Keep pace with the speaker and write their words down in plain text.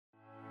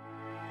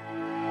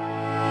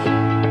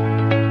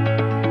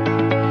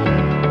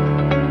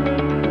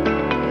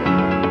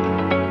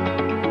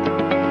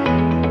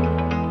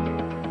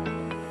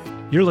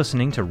You're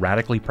listening to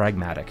Radically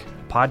Pragmatic,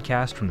 a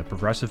podcast from the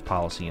Progressive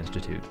Policy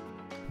Institute.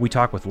 We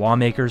talk with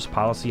lawmakers,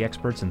 policy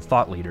experts, and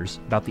thought leaders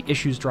about the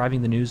issues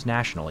driving the news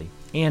nationally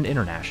and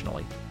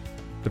internationally.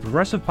 The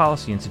Progressive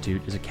Policy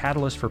Institute is a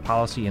catalyst for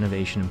policy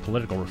innovation and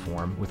political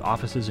reform with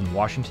offices in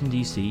Washington,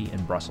 D.C.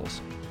 and Brussels.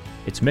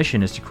 Its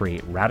mission is to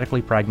create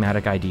radically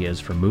pragmatic ideas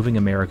for moving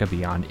America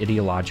beyond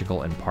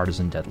ideological and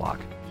partisan deadlock.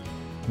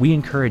 We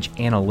encourage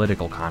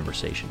analytical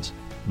conversations,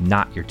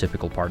 not your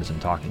typical partisan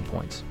talking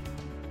points.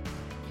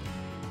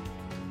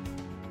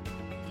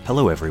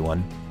 Hello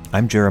everyone,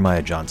 I'm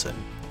Jeremiah Johnson,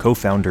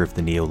 co-founder of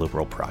the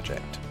Neoliberal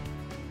Project.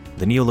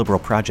 The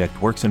Neoliberal Project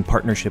works in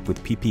partnership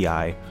with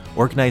PPI,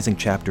 organizing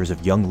chapters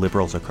of young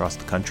liberals across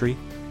the country,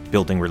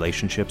 building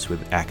relationships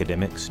with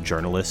academics,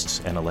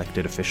 journalists, and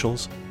elected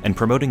officials, and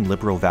promoting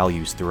liberal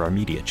values through our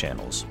media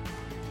channels.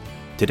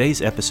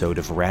 Today's episode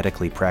of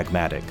Radically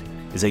Pragmatic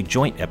is a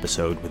joint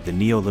episode with the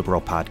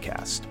Neoliberal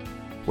Podcast.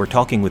 We're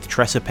talking with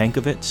Tressa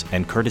Pankovits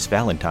and Curtis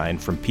Valentine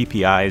from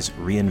PPI's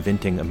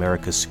Reinventing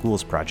America's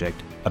Schools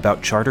project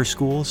about charter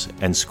schools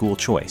and school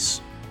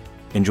choice.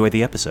 Enjoy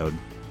the episode.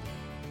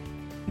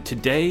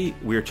 Today,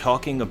 we're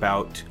talking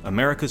about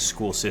America's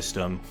school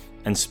system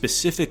and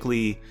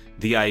specifically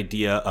the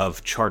idea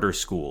of charter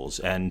schools.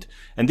 And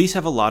these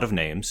have a lot of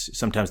names.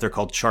 Sometimes they're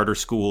called charter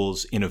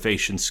schools,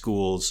 innovation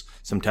schools.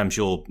 Sometimes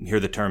you'll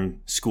hear the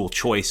term school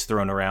choice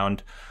thrown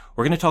around.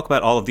 We're going to talk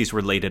about all of these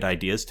related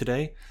ideas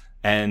today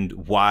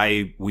and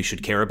why we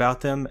should care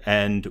about them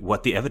and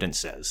what the evidence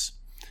says.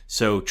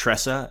 So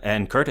Tressa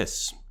and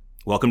Curtis,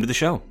 welcome to the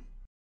show.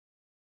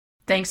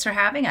 Thanks for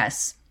having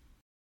us.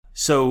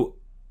 So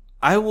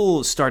I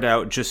will start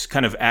out just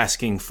kind of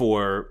asking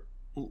for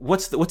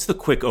what's the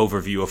quick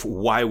overview of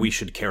why we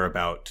should care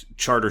about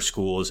charter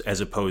schools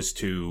as opposed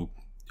to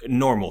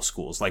normal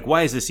schools? Like,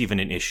 why is this even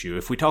an issue?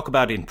 If we talk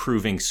about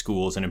improving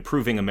schools and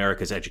improving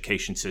America's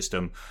education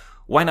system,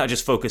 why not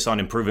just focus on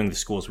improving the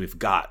schools we've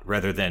got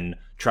rather than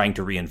trying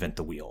to reinvent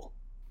the wheel?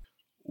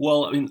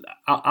 Well, I mean,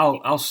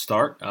 I'll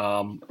start.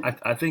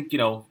 I think,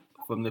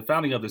 from the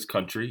founding of this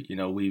country,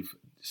 we've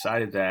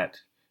decided that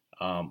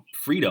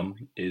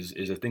freedom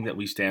is a thing that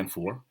we stand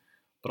for,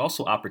 but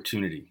also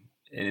opportunity.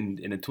 In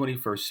the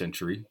 21st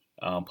century,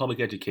 public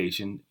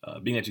education,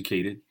 being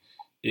educated,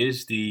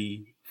 is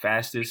the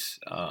fastest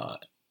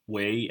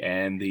way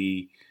and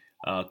the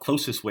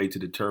closest way to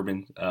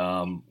determine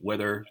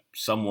whether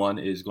someone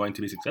is going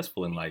to be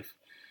successful in life.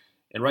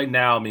 And right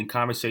now,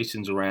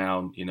 conversations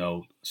around,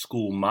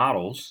 school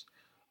models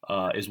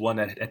is one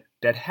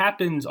that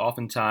happens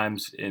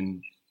oftentimes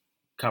in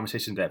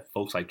conversations that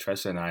folks like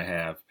Tressa and I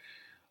have.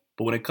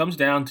 But when it comes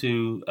down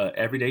to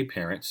everyday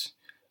parents,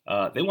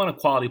 they want a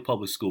quality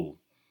public school,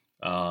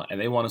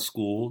 and they want a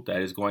school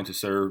that is going to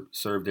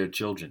serve their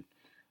children.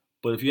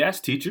 But if you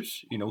ask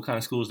teachers, what kind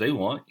of schools they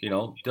want,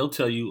 they'll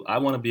tell you, I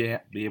want to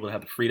be able to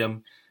have the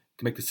freedom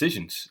to make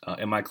decisions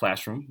in my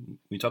classroom. When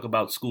you talk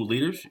about school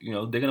leaders, they're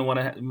going to want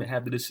to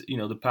have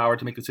the power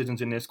to make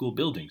decisions in their school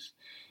buildings,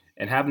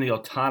 and having the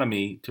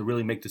autonomy to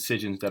really make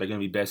decisions that are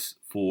going to be best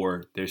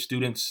for their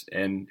students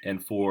and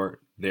for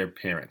their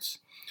parents.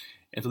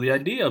 And so the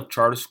idea of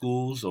charter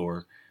schools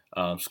or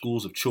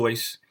schools of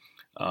choice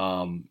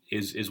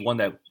is one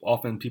that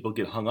often people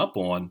get hung up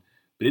on.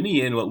 But in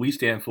the end, what we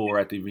stand for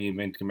at the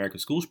Reinventing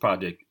America's Schools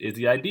project is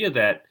the idea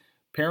that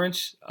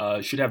parents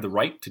should have the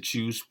right to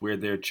choose where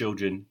their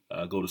children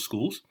go to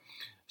schools.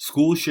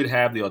 Schools should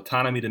have the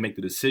autonomy to make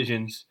the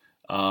decisions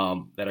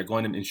that are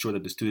going to ensure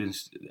that the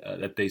students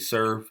that they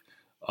serve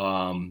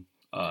are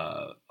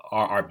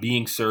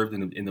being served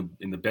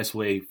in the best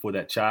way for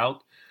that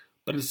child.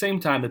 But at the same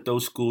time, that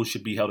those schools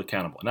should be held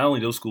accountable. Not only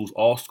those schools,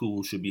 all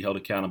schools should be held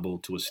accountable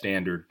to a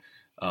standard.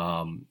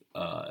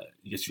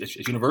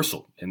 It's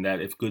universal, in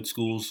that if good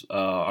schools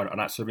are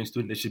not serving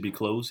students, they should be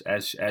closed,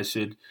 as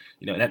should,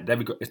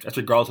 that's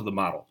regardless of the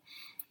model.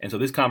 And so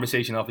this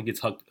conversation often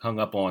gets hung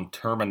up on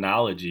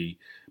terminology,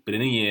 but in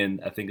the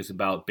end, I think it's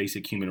about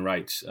basic human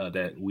rights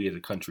that we as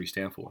a country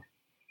stand for.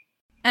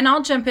 And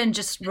I'll jump in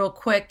just real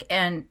quick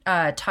and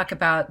talk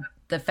about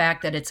the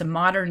fact that it's a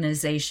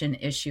modernization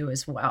issue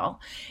as well.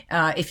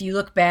 If you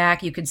look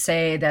back, you could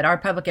say that our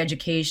public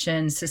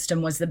education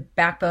system was the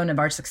backbone of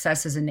our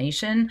success as a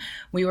nation.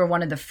 We were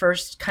one of the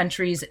first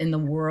countries in the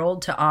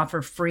world to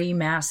offer free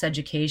mass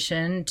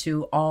education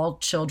to all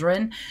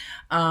children.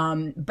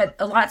 But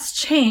a lot's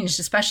changed,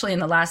 especially in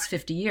the last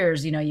 50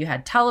 years. You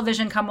had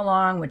television come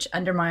along, which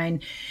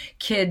undermined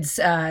kids'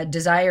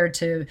 desire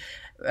to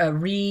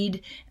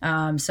read.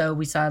 So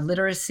we saw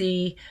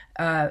literacy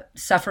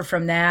suffer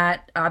from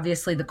that.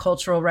 Obviously, the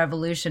Cultural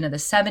Revolution of the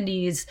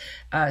 70s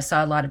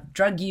saw a lot of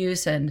drug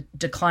use and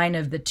decline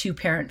of the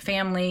two-parent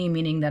family,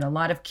 meaning that a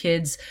lot of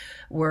kids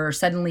were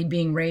suddenly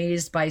being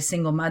raised by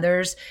single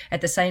mothers.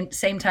 At the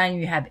same time,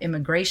 you have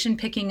immigration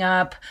picking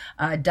up,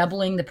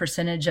 doubling the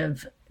percentage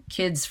of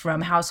kids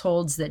from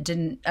households that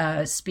didn't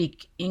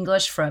speak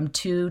English from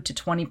 2 to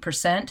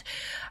 20%.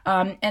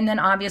 And then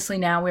obviously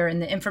now we're in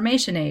the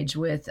information age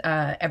with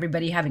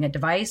everybody having a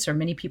device, or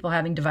many people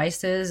having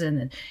devices,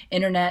 and the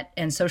internet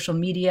and social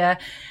media,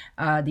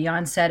 the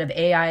onset of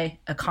AI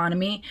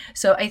economy.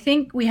 So I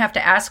think we have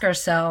to ask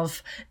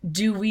ourselves,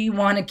 do we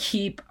want to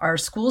keep our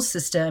school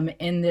system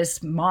in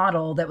this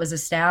model that was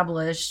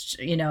established,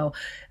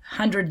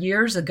 100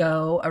 years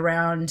ago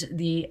around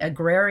the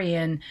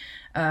agrarian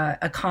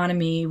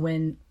economy,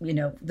 when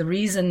the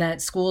reason that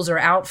schools are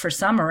out for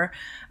summer,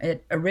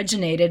 it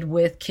originated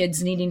with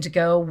kids needing to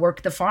go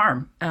work the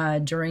farm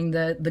during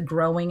the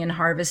growing and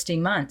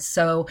harvesting months.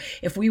 So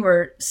if we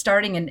were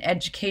starting an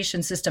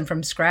education system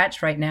from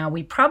scratch right now,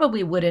 we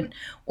probably wouldn't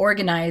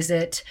organize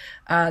it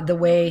the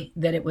way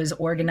that it was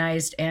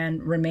organized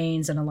and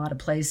remains in a lot of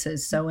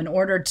places. So in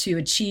order to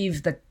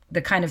achieve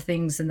the kind of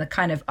things and the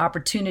kind of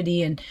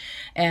opportunity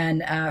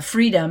and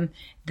freedom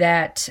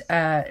that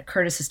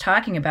Curtis is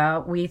talking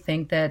about, we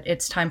think that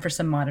it's time for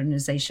some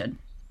modernization.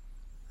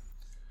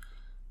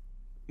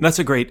 That's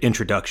a great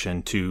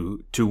introduction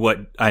to what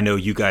I know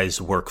you guys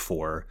work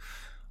for.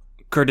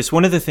 Curtis,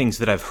 one of the things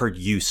that I've heard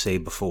you say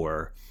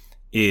before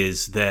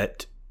is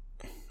that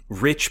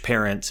rich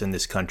parents in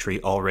this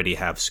country already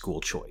have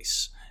school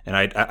choice. And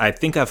I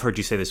think I've heard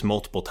you say this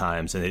multiple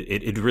times, and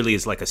it really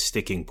is like a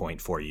sticking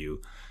point for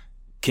you.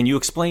 Can you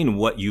explain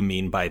what you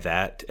mean by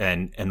that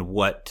and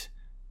what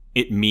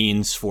it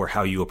means for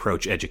how you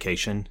approach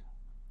education?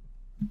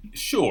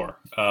 Sure.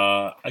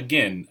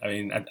 Again,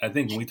 I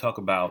think when we talk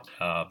about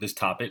this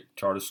topic,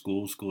 charter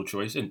schools, school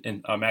choice,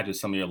 and I imagine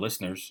some of your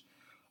listeners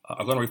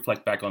are going to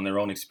reflect back on their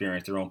own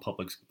experience, their own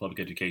public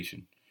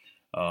education,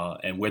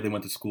 and where they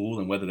went to school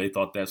and whether they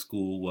thought that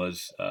school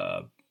was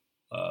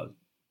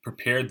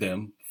prepared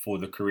them for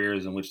the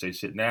careers in which they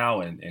sit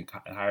now and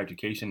higher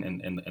education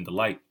and the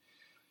like.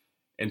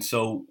 And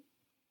so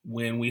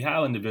when we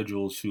have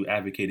individuals who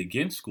advocate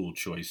against school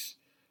choice,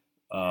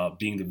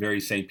 being the very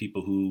same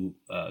people who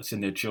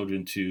send their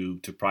children to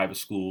private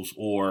schools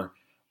or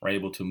are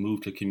able to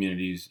move to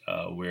communities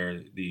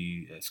where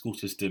the school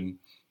system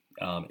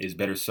is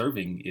better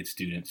serving its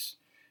students,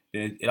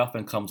 then it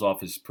often comes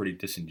off as pretty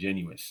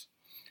disingenuous.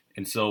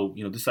 And so,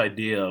 this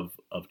idea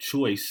of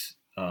choice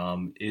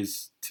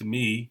is, to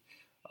me,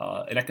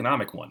 an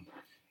economic one,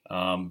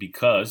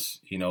 because,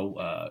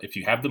 if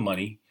you have the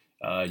money,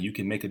 you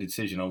can make a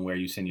decision on where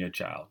you send your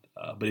child.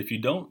 But if you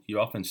don't,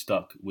 you're often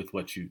stuck with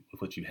what you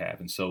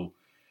have. And so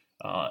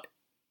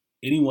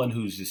anyone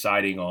who's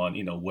deciding on,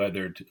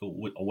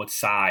 what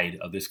side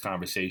of this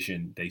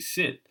conversation they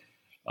sit,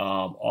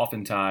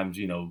 oftentimes,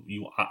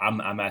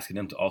 I'm asking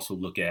them to also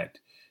look at,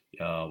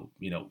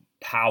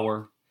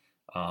 power,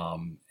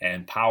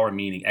 and power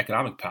meaning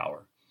economic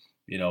power.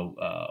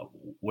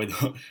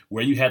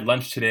 Where you had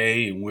lunch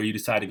today and where you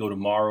decide to go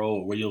tomorrow,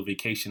 or where you'll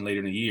vacation later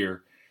in the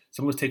year,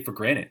 some of us take for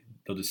granted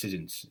those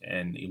decisions,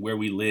 and where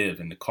we live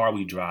and the car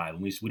we drive.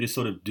 And we just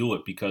sort of do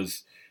it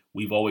because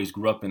we've always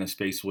grew up in a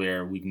space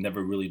where we've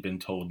never really been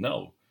told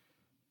no.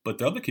 But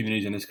there are other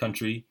communities in this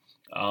country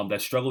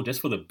that struggle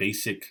just for the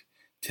basic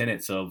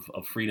tenets of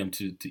freedom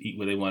to eat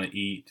where they want to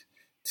eat,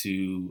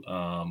 to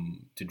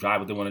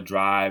drive what they want to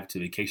drive, to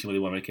vacation where they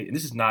want to vacation. And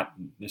this is not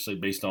necessarily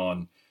based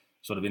on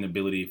sort of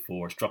inability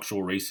for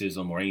structural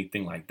racism or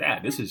anything like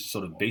that. This is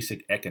sort of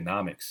basic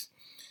economics.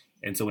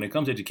 And so when it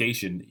comes to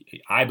education,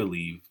 I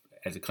believe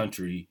as a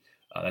country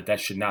that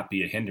should not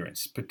be a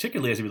hindrance,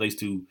 particularly as it relates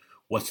to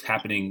what's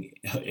happening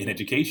in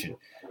education.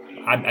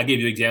 I gave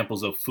you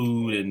examples of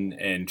food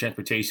and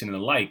transportation and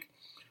the like,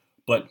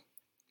 but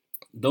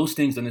those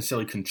things don't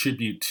necessarily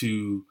contribute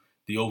to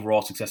the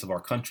overall success of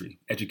our country.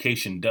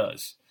 Education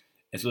does.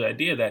 And so the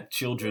idea that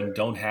children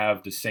don't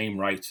have the same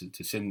rights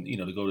to send,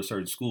 to go to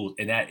certain schools,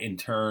 and that in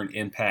turn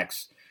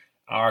impacts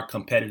our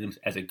competitiveness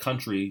as a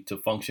country to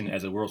function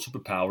as a world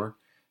superpower,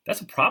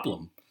 that's a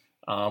problem.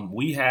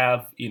 We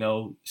have,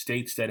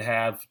 states that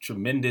have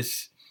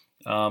tremendous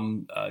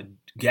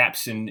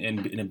gaps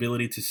in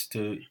ability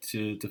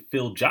to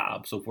fill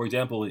jobs. So, for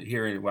example,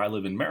 here where I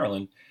live in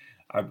Maryland,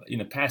 in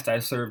the past I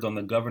served on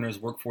the Governor's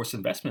Workforce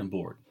Investment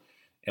Board,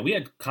 and we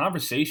had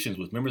conversations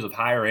with members of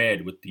higher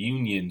ed, with the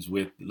unions,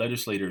 with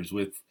legislators,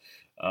 with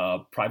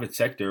private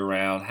sector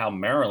around how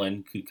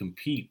Maryland could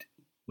compete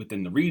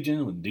within the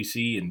region, with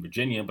DC and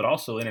Virginia, but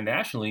also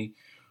internationally,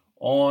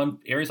 on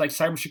areas like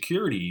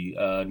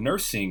cybersecurity,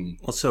 nursing.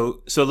 Well,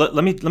 so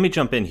let me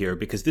jump in here,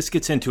 because this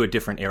gets into a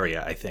different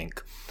area, I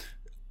think.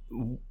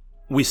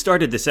 We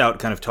started this out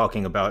kind of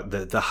talking about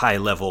the high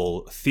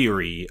level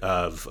theory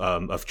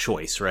of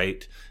choice,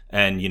 right?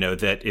 And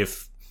that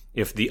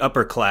if the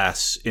upper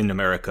class in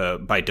America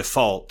by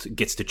default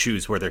gets to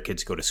choose where their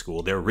kids go to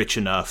school, they're rich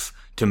enough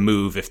to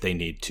move if they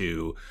need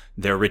to.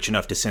 They're rich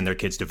enough to send their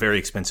kids to very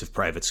expensive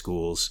private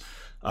schools.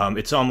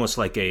 It's almost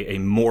like a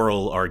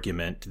moral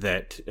argument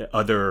that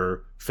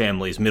other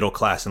families, middle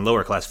class and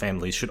lower class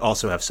families, should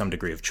also have some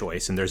degree of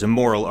choice. And there's a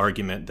moral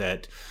argument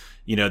that,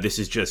 this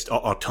is just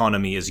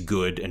autonomy is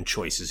good and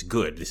choice is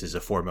good. This is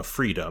a form of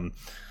freedom.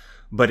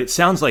 But it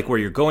sounds like where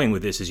you're going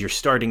with this is you're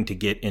starting to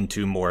get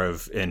into more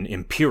of an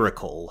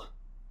empirical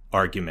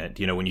argument.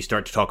 You know, when you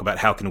start to talk about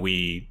how can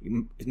we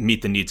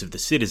meet the needs of the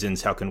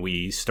citizens, how can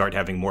we start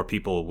having more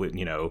people with,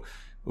 you know,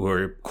 who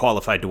are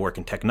qualified to work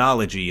in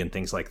technology and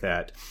things like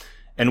that.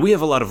 And we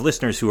have a lot of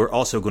listeners who are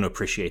also going to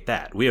appreciate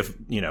that. We have,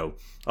 you know,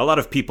 a lot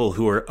of people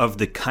who are of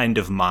the kind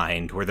of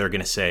mind where they're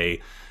going to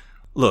say,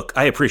 look,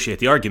 I appreciate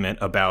the argument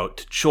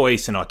about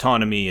choice and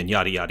autonomy and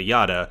yada, yada,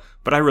 yada,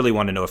 but I really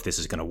want to know if this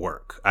is going to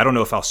work. I don't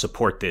know if I'll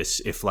support this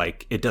if,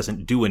 like, it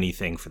doesn't do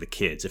anything for the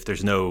kids, if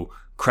there's no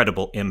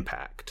credible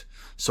impact.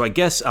 So I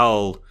guess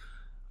I'll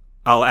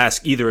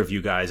ask either of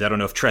you guys. I don't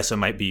know if Tressa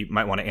might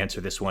want to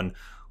answer this one.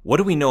 What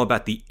do we know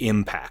about the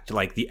impact,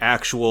 like the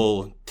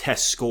actual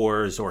test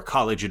scores or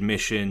college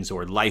admissions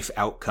or life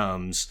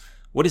outcomes?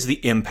 What is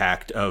the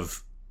impact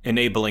of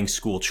enabling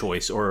school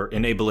choice or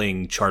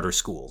enabling charter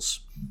schools?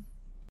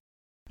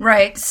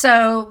 Right.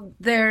 So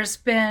there's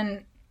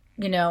been,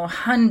 you know,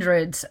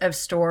 hundreds of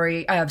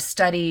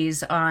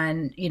studies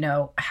on, you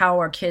know, how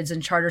are kids in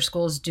charter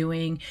schools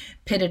doing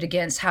pitted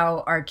against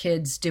how are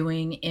kids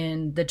doing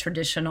in the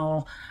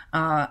traditional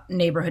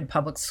neighborhood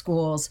public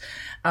schools.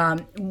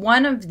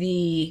 One of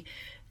the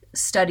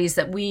studies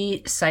that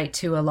we cite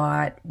to a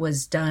lot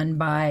was done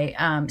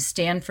by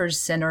Stanford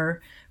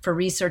Center for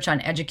Research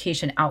on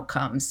Education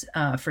Outcomes,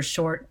 for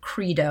short,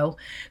 CREDO.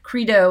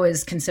 CREDO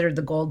is considered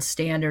the gold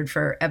standard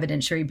for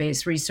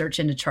evidentiary-based research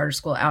into charter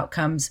school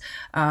outcomes.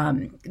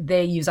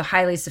 They use a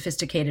highly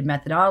sophisticated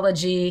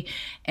methodology,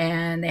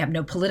 and they have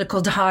no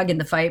political dog in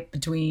the fight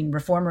between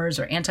reformers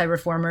or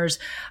anti-reformers.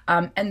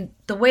 And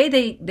the way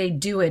they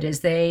do it is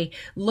they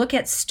look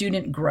at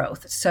student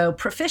growth. So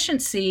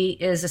proficiency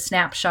is a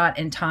snapshot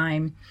in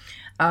time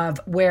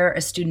of where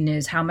a student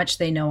is, how much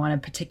they know on a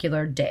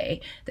particular day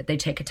that they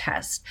take a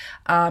test.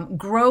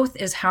 Growth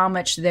is how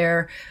much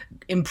they're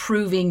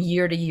improving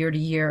year to year to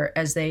year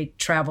as they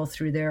travel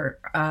through their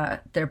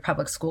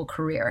public school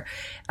career.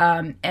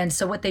 And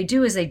so what they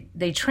do is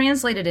they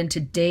translate it into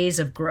days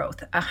of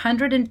growth.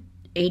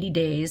 180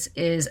 days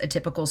is a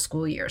typical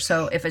school year.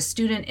 So if a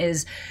student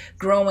is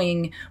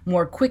growing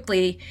more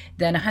quickly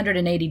than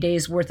 180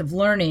 days worth of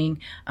learning,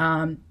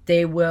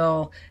 they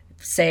will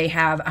say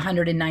have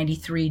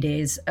 193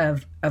 days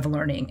of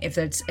learning. If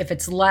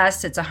it's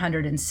less, it's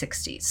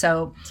 160.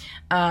 So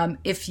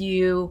if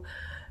you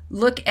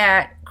look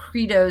at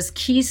CREDO's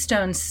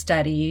Keystone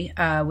study,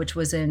 which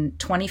was in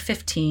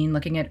 2015,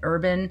 looking at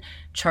urban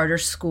charter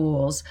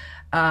schools,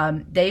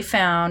 they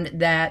found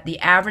that the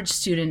average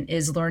student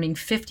is learning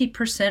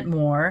 50%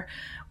 more,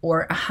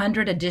 or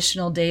 100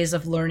 additional days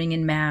of learning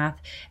in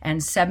math,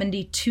 and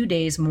 72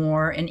 days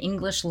more in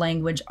English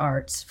language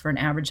arts for an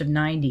average of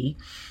 90,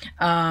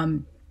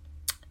 than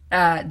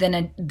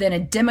a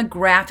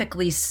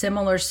demographically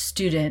similar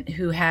student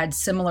who had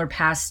similar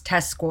past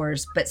test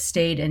scores but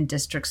stayed in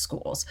district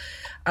schools.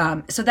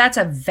 So that's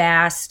a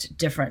vast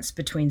difference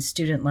between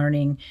student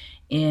learning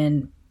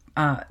in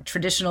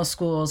traditional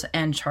schools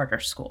and charter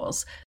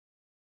schools.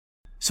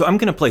 So I'm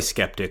going to play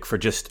skeptic for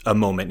just a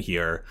moment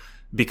here,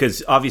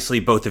 because obviously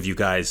both of you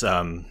guys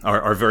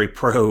are very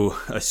pro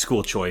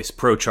school choice,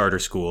 pro charter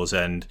schools,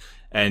 and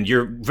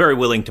you're very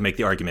willing to make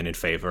the argument in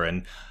favor.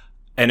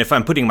 And if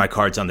I'm putting my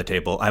cards on the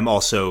table, I'm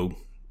also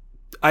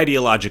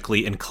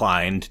ideologically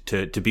inclined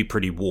to be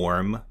pretty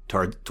warm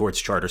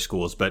towards charter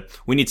schools, but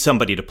we need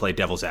somebody to play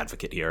devil's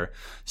advocate here.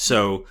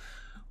 So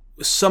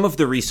some of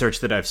the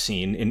research that I've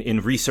seen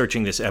in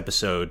researching this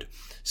episode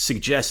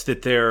suggests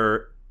that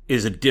there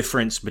is a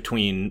difference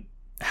between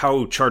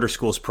how charter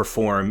schools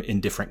perform in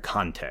different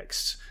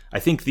contexts. I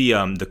think the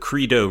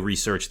CREDO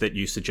research that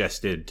you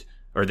suggested,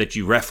 or that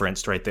you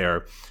referenced right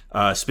there,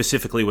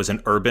 specifically was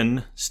an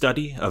urban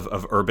study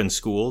of urban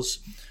schools.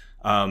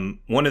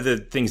 One of the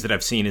things that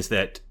I've seen is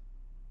that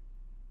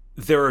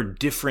there are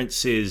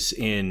differences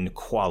in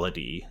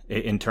quality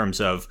in terms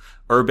of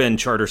urban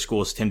charter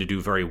schools tend to do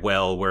very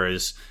well,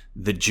 whereas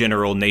the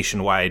general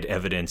nationwide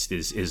evidence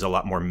is a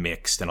lot more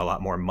mixed and a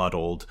lot more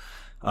muddled.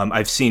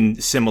 I've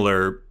seen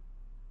similar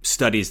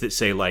studies that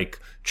say, like,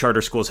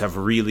 charter schools have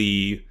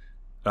really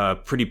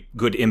pretty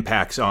good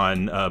impacts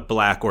on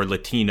Black or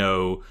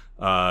Latino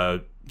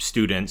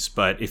students,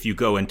 but if you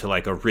go into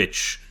like a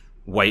rich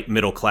white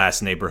middle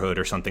class neighborhood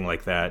or something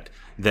like that,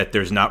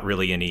 there's not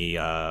really any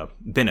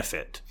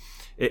benefit.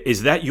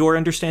 Is that your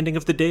understanding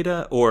of the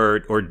data, or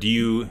do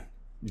you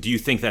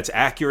think that's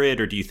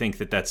accurate, or do you think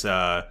that that's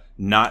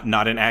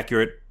not an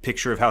accurate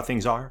picture of how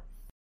things are?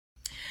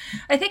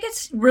 I think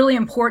it's really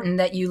important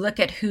that you look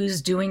at who's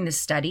doing the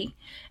study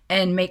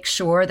and make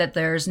sure that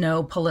there's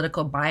no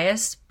political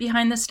bias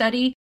behind the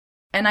study.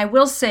 And I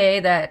will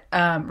say that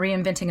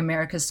Reinventing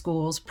America's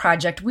Schools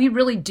project, we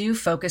really do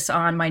focus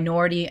on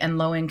minority and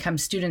low-income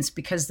students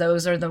because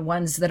those are the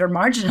ones that are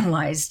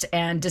marginalized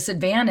and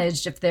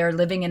disadvantaged if they're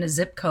living in a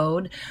zip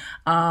code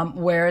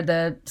where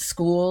the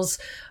schools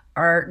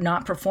are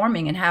not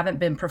performing and haven't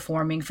been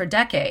performing for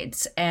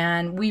decades.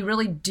 And we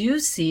really do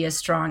see a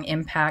strong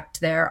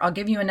impact there. I'll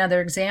give you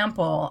another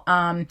example.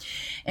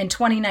 In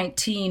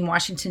 2019,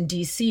 Washington,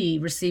 D.C.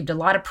 received a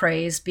lot of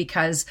praise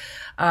because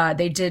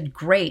they did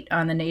great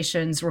on the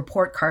nation's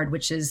report card,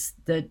 which is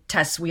the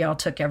tests we all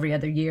took every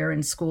other year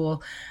in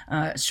school.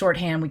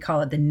 Shorthand, we call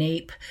it the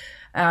NAEP.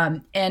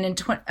 And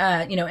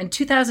in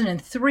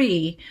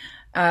 2003,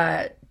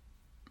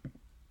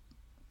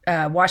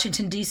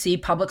 Washington, D.C.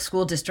 public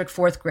school district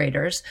fourth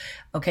graders,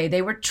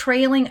 they were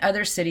trailing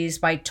other cities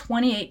by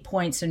 28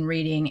 points in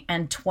reading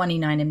and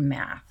 29 in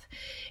math.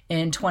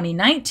 In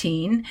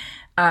 2019,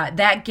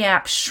 that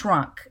gap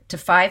shrunk to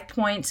 5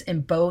 points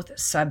in both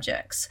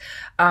subjects.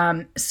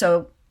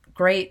 So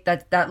great.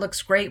 That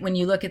looks great when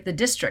you look at the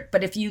district.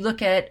 But if you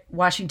look at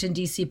Washington,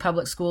 D.C.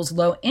 public schools'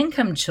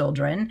 low-income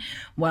children,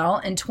 well,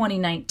 in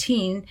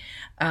 2019,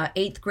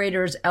 eighth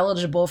graders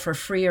eligible for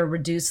free or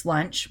reduced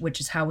lunch, which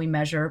is how we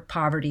measure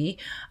poverty,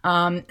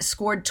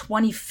 scored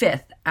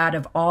 25th out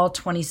of all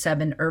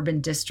 27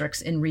 urban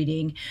districts in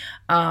reading.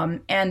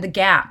 And the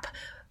gap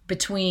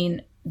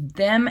between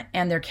them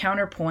and their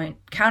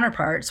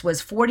counterparts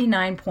was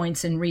 49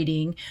 points in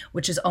reading,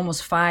 which is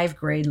almost 5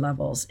 grade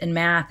levels. In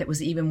math, it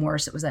was even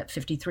worse. It was at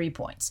 53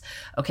 points.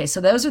 Okay, so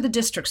those are the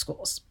district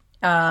schools.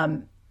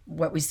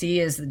 What we see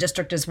is the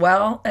district as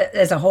well,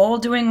 as a whole,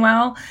 doing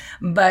well,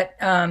 but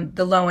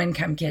the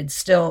low-income kids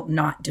still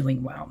not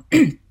doing well.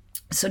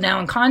 So now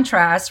in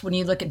contrast, when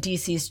you look at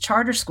DC's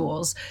charter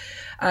schools,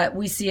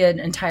 we see an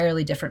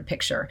entirely different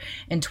picture.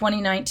 In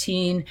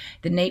 2019,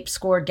 the NAEP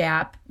score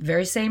gap,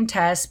 very same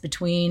test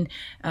between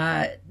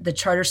the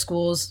charter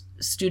schools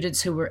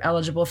students who were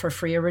eligible for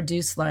free or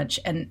reduced lunch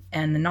and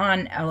the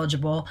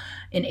non-eligible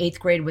in 8th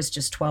grade was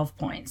just 12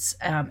 points.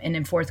 And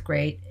in 4th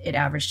grade, it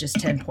averaged just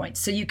 10 points.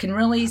 So you can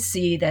really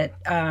see that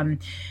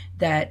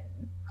that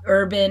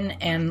urban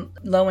and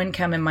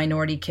low-income and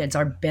minority kids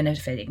are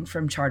benefiting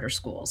from charter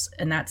schools.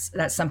 And that's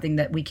something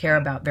that we care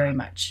about very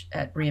much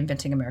at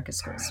Reinventing America's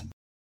Schools.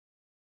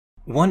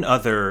 One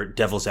other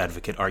devil's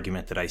advocate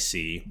argument that I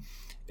see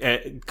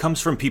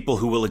comes from people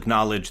who will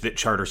acknowledge that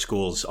charter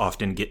schools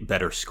often get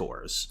better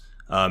scores.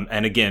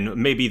 And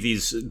again, maybe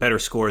these better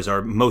scores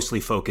are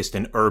mostly focused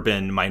in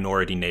urban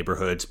minority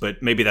neighborhoods,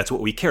 but maybe that's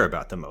what we care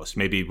about the most.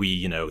 Maybe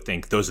we,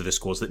 think those are the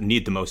schools that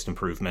need the most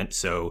improvement.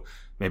 So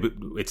maybe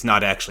it's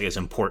not actually as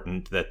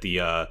important that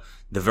the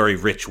very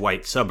rich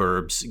white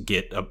suburbs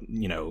get,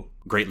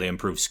 greatly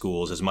improved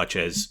schools as much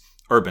as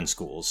urban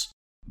schools.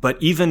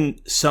 But even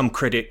some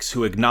critics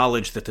who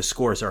acknowledge that the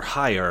scores are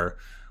higher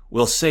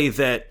will say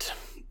that,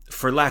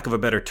 for lack of a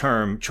better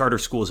term, charter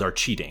schools are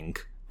cheating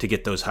to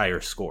get those higher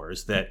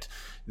scores, that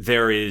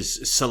there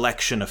is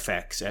selection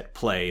effects at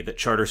play, that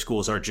charter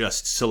schools are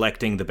just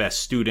selecting the best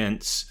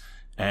students.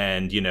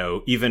 And,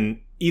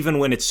 even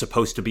when it's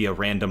supposed to be a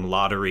random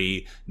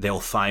lottery, they'll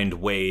find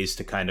ways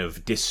to kind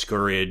of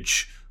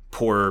discourage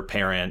poorer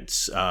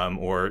parents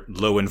or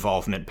low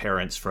involvement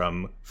parents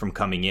from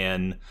coming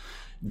in.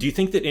 Do you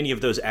think that any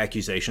of those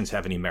accusations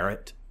have any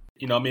merit?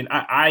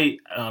 I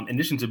in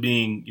addition to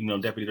being,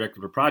 deputy director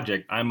of a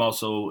project, I'm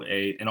also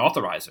an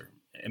authorizer.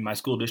 In my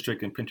school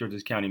district in Prince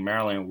George's County,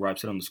 Maryland, where I've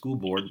sit on the school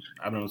board,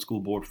 I've been on the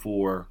school board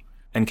for...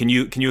 And can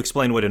you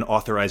explain what an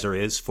authorizer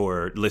is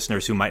for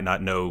listeners who might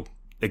not know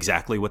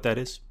exactly what that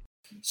is?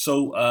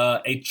 So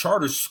a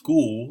charter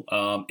school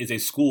is a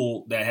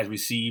school that has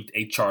received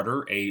a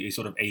charter, a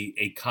sort of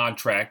a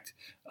contract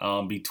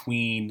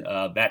between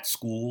that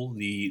school,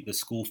 the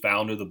school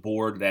founder, the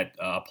board that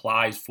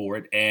applies for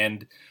it,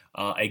 and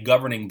a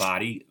governing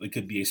body. It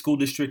could be a school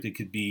district, it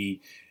could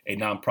be a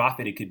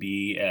nonprofit, it could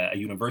be a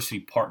university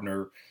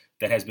partner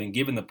that has been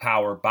given the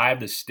power by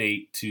the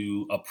state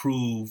to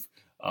approve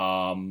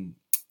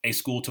a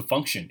school to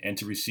function and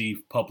to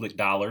receive public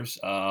dollars,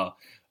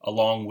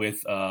 along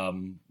with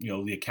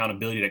the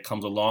accountability that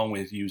comes along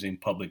with using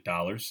public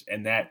dollars.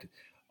 And that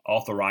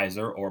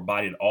authorizer or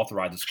body that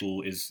authorizes the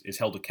school is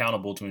held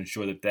accountable to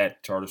ensure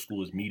that charter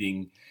school is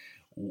meeting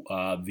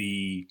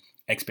the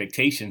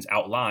expectations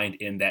outlined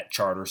in that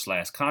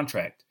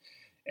charter/contract.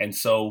 And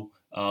so,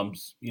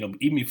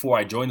 even before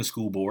I joined the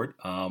school board,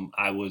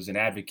 I was an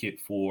advocate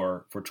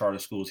for charter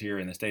schools here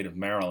in the state of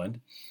Maryland.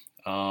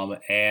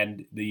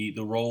 And the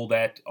role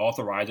that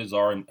authorizers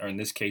are in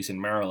this case in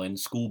Maryland,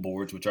 school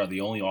boards, which are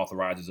the only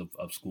authorizers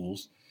of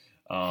schools,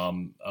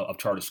 of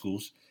charter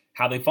schools,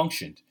 how they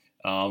functioned.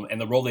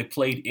 And the role they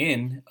played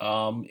in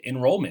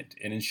enrollment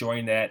and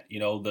ensuring that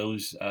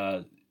those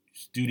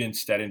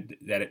students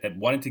that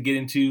wanted to get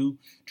into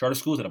charter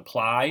schools that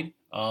applied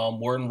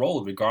were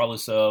enrolled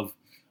regardless of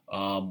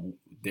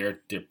their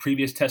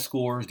previous test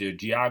scores, their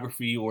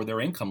geography, or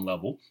their income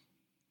level.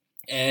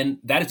 And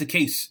that is the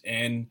case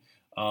in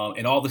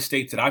all the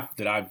states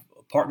that I've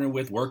partnered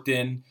with, worked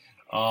in,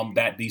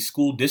 that the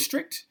school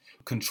district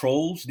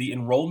controls the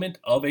enrollment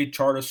of a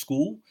charter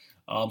school.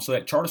 So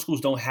that charter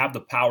schools don't have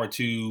the power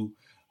to,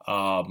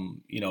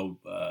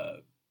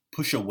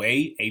 push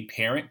away a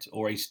parent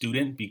or a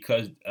student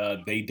because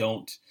they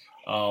don't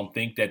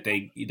think that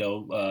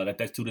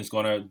that student's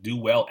going to do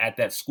well at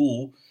that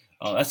school.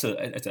 That's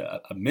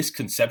a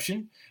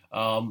misconception.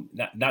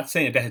 Not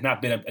saying that has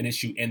not been an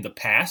issue in the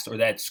past, or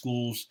that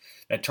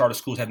charter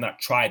schools have not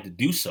tried to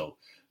do so,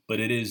 but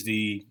it is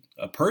the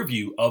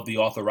purview of the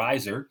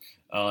authorizer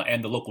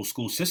and the local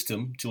school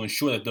system to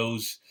ensure that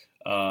those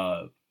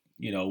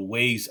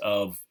ways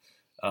of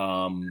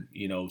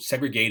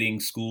segregating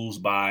schools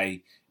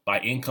by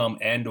income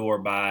and or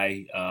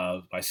by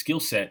skill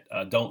set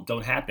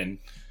don't happen.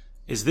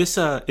 Is this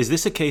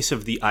a case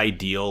of the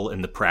ideal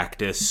and the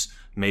practice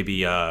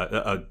maybe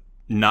a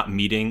not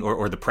meeting,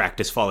 or the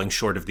practice falling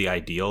short of the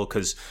ideal?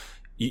 Because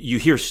you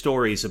hear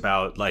stories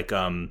about like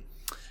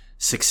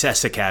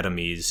success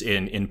academies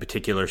in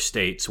particular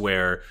states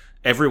where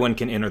everyone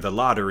can enter the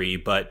lottery,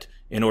 but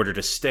in order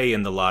to stay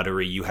in the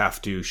lottery, you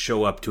have to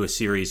show up to a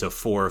series of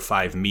 4 or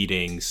 5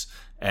 meetings.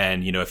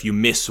 And, if you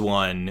miss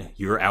one,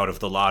 you're out of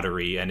the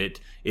lottery. And it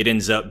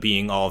ends up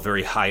being all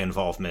very high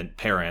involvement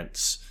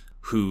parents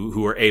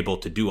who are able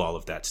to do all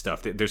of that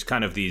stuff. There's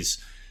kind of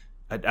these,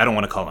 I don't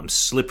want to call them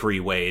slippery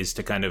ways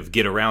to kind of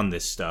get around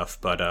this stuff.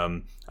 But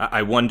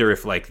I wonder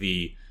if like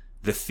the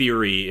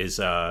theory is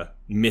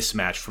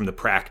mismatched from the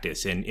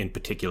practice in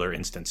particular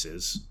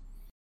instances.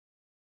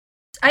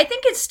 I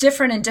think it's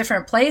different in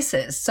different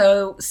places.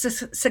 So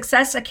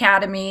Success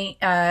Academy,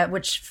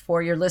 which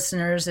for your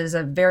listeners is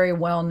a very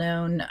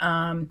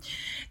well-known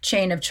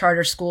chain of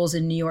charter schools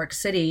in New York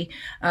City,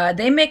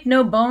 they make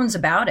no bones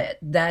about it,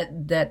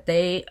 that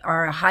they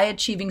are a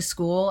high-achieving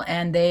school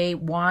and they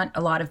want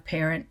a lot of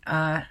parent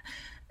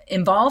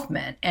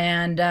involvement.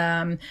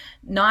 And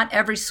not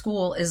every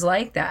school is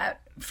like that.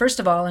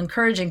 First of all,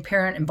 encouraging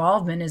parent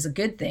involvement is a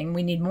good thing.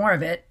 We need more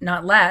of it,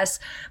 not less.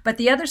 But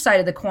the other side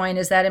of the coin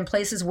is that in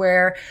places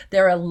where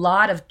there are a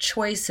lot of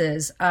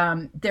choices,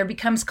 there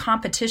becomes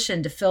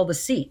competition to fill the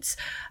seats.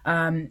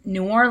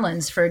 New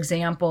Orleans, for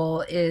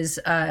example, is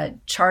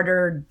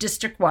charter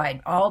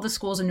district-wide. All the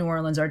schools in New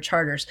Orleans are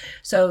charters.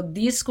 So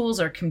these schools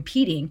are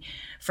competing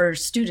for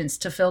students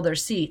to fill their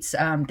seats.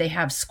 They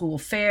have school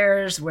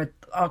fairs with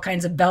all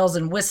kinds of bells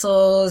and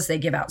whistles. They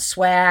give out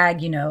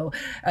swag,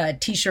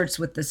 T-shirts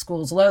with the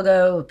school's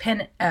logo,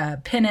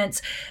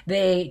 pennants.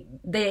 They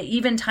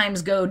even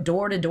times go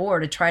door to door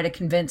to try to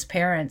convince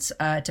parents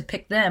to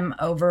pick them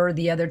over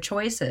the other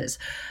choices.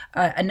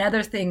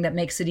 Another thing that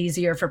makes it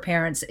easier for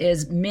parents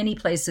is many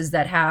places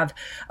that have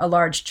a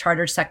large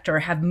charter sector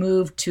have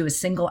moved to a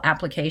single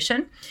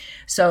application.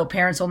 So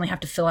parents only have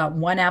to fill out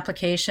one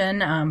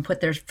application,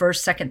 put their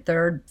first, second,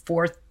 third,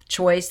 fourth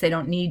choice. They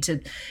don't need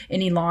to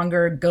any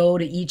longer go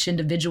to each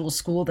individual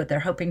school that they're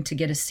hoping to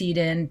get a seat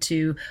in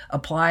to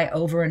apply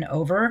over and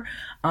over.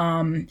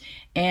 And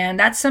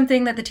that's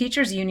something that the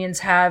teachers' unions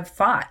have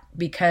fought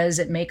because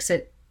it makes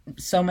it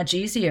so much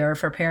easier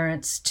for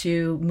parents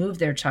to move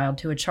their child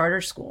to a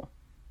charter school.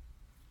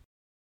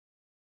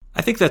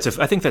 I think that's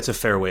a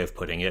fair way of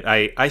putting it.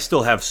 I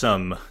still have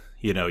some,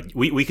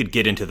 we could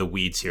get into the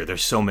weeds here.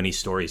 There's so many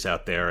stories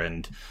out there,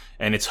 and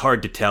it's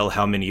hard to tell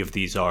how many of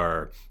these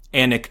are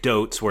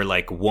anecdotes where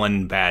like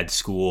one bad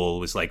school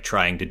was like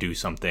trying to do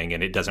something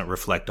and it doesn't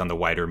reflect on the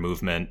wider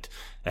movement.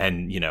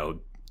 And,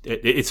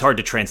 it's hard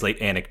to translate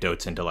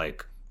anecdotes into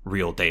like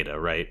real data,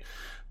 right?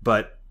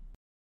 But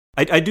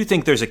I do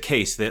think there's a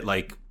case that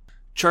like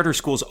charter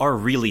schools are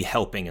really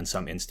helping in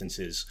some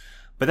instances.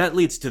 But that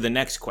leads to the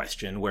next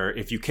question, where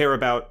if you care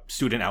about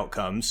student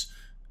outcomes,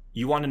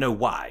 you want to know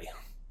why.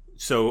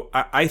 So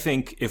I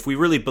think if we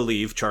really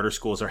believe charter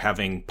schools are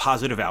having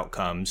positive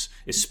outcomes,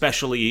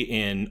 especially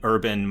in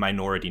urban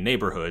minority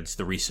neighborhoods,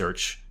 the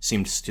research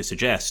seems to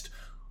suggest,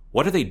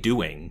 what are they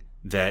doing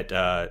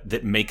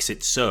that makes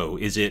it so?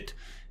 Is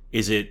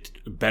it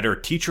better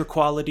teacher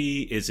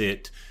quality? Is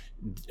it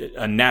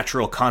a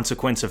natural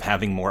consequence of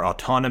having more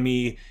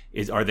autonomy?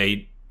 Are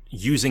they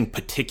using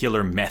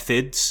particular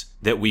methods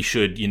that we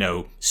should,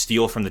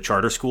 steal from the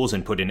charter schools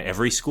and put in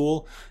every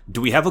school?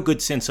 Do we have a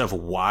good sense of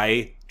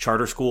why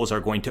charter schools are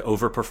going to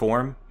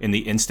overperform in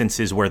the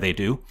instances where they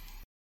do?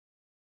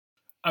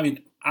 I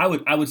mean, I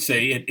would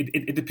say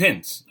it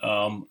depends.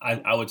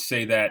 I would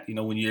say that,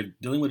 when you're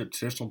dealing with a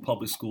traditional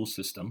public school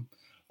system,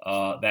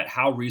 that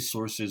how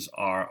resources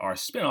are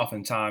spent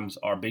oftentimes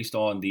are based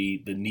on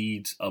the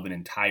needs of an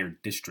entire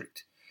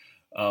district.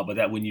 But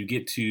that when you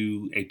get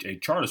to a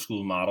charter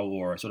school model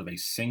or sort of a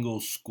single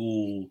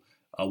school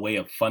way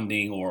of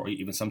funding, or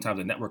even sometimes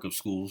a network of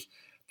schools,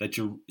 that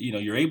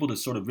you're able to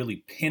sort of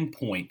really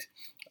pinpoint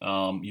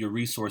your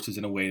resources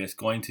in a way that's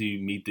going to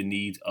meet the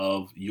needs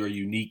of your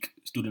unique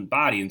student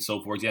body. And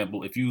so, for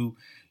example, if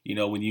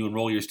when you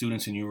enroll your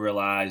students and you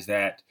realize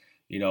that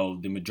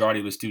the majority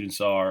of the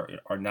students are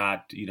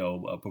not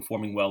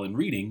performing well in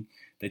reading,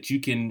 that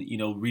you can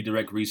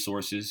redirect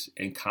resources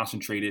and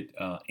concentrate it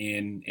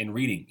in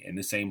reading, and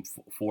the same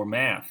for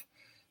math.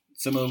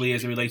 Similarly,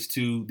 as it relates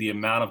to the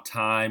amount of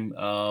time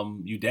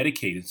you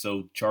dedicate. And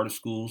so charter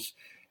schools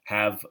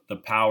have the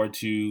power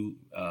to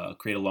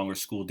create a longer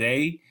school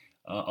day,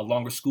 a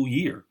longer school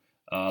year,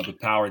 the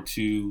power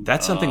to...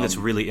 That's something that's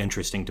really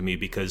interesting to me,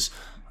 because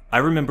I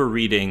remember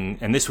reading,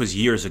 and this was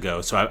years ago,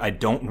 so I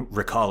don't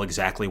recall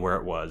exactly where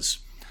it was,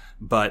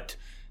 but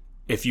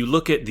if you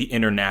look at the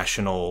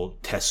international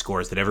test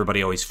scores that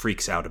everybody always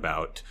freaks out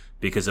about,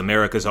 because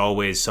America's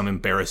always some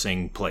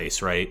embarrassing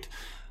place, right?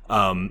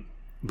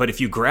 But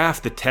if you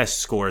graph the test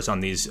scores on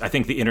these, I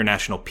think the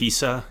international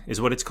PISA is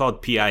what it's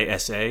called,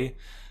 PISA,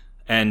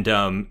 and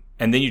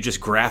then you just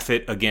graph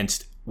it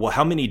against, well,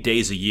 how many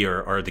days a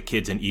year are the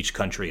kids in each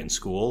country in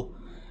school?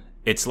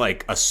 It's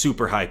like a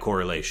super high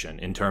correlation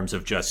in terms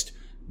of just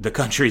the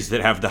countries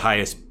that have the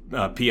highest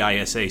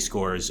PISA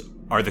scores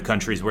are the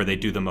countries where they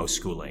do the most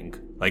schooling.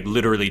 Like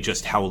literally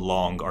just how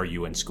long are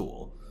you in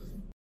school?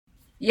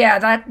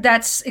 Yeah,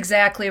 that's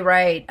exactly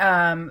right.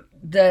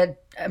 The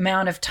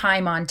amount of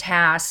time on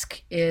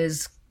task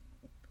is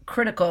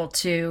critical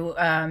to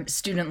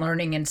student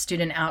learning and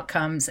student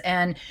outcomes.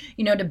 And,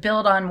 to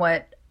build on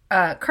what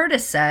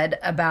Curtis said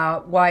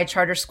about why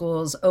charter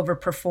schools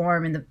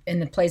overperform in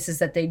the places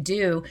that they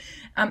do,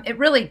 it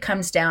really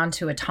comes down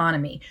to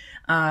autonomy.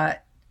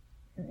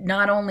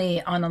 Not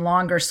only on a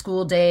longer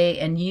school day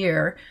and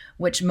year,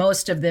 which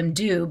most of them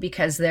do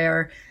because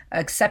they're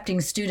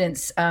accepting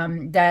students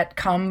that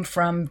come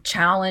from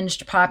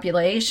challenged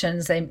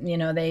populations.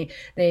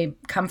 They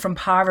come from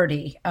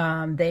poverty.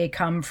 They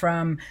come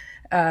from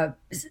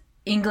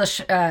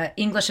English.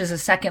 English as a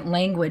second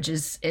language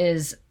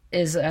is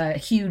a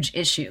huge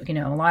issue.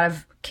 A lot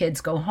of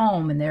kids go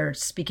home and they're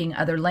speaking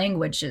other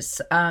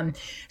languages.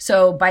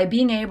 So by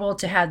being able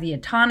to have the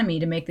autonomy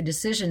to make the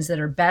decisions that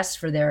are best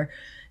for their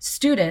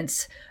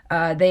students,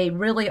 they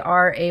really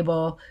are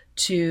able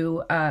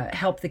to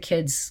help the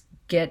kids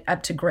get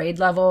up to grade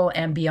level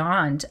and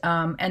beyond.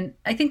 And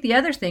I think the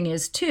other thing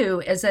is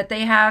that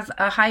they have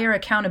a higher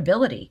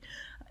accountability.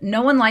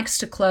 No one likes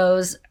to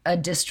close a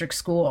district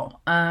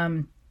school.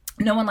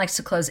 No one likes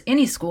to close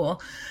any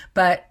school,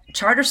 but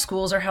charter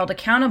schools are held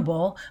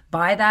accountable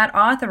by that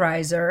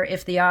authorizer.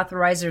 If the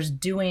authorizer is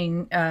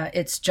doing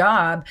its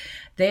job,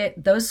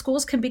 those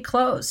schools can be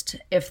closed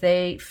if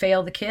they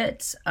fail the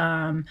kids.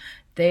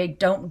 They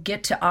don't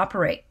get to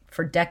operate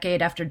for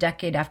decade after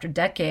decade after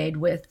decade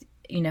with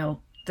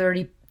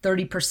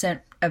 30%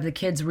 of the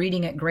kids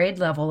reading at grade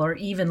level or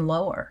even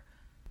lower.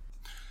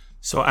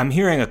 So I'm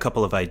hearing a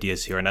couple of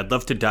ideas here, and I'd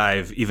love to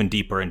dive even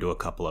deeper into a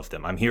couple of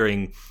them. I'm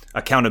hearing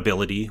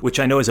accountability, which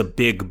I know is a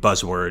big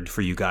buzzword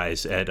for you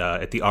guys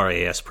at the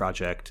RAS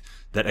project,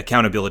 that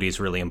accountability is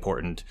really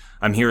important.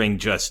 I'm hearing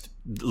just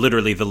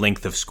literally the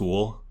length of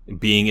school.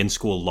 Being in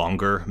school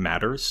longer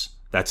matters.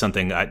 That's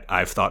something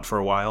I've thought for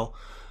a while.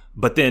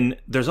 But then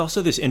there's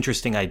also this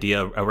interesting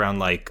idea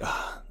around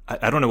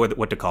I don't know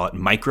what to call it,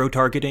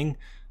 micro-targeting.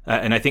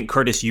 And I think,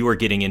 Curtis, you are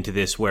getting into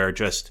this where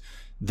just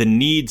the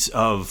needs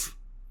of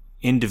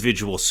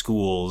individual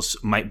schools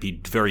might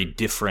be very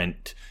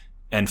different,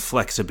 and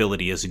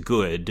flexibility is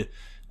good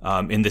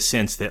in the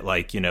sense that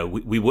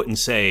we wouldn't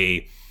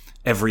say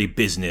every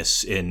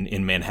business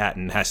in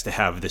Manhattan has to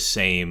have the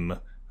same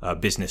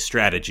business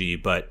strategy,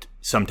 but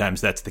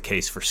sometimes that's the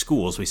case for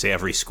schools. We say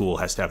every school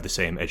has to have the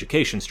same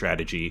education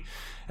strategy,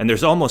 and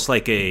there's almost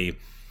like a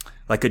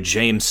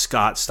James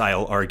Scott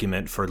style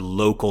argument for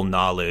local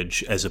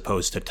knowledge as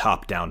opposed to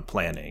top-down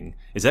planning.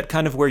 Is that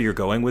kind of where you're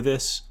going with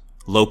this?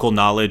 Local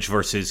knowledge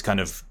versus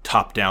kind of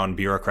top-down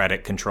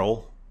bureaucratic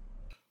control?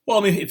 Well,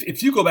 I mean,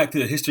 if you go back to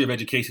the history of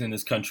education in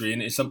this country,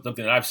 and it's something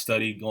that I've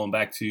studied going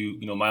back to,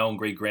 my own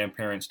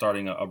great-grandparents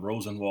starting a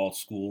Rosenwald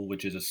school,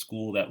 which is a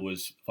school that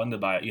was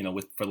funded by,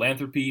 with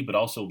philanthropy, but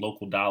also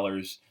local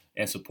dollars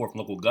and support from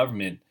local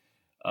government,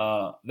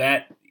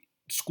 that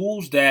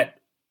schools that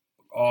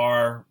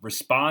are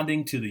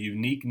responding to the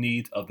unique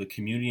needs of the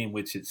community in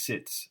which it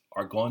sits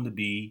are going to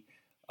be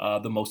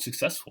the most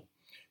successful.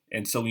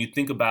 And so when you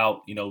think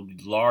about,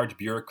 large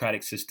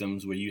bureaucratic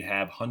systems where you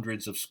have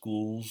hundreds of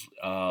schools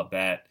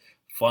that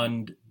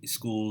fund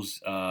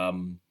schools,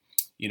 at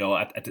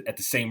the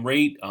same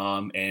rate,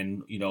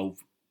 and,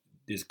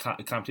 there's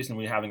competition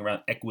we're having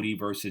around equity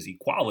versus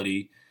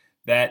equality,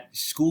 that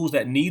schools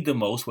that need the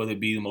most, whether it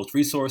be the most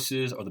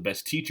resources or the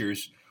best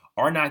teachers,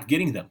 are not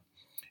getting them.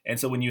 And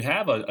so when you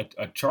have a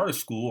charter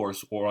school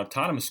or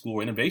autonomous school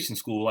or innovation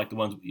school like the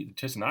ones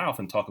Tess and I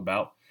often talk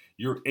about,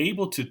 you're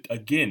able to,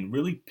 again,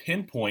 really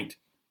pinpoint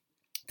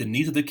the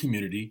needs of the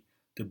community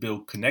to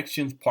build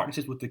connections,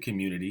 partnerships with the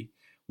community,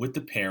 with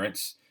the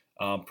parents.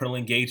 Parental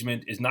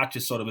engagement is not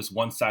just sort of this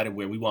one-sided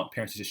where we want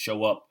parents to just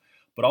show up,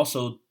 but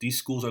also these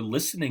schools are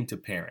listening to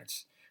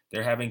parents.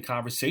 They're having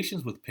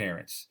conversations with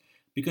parents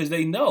because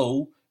they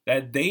know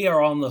that they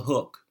are on the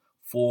hook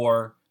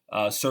for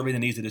serving the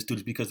needs of the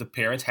students because the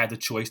parents have the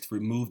choice to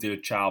remove their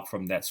child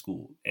from that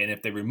school. And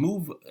if they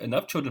remove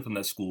enough children from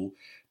that school,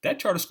 that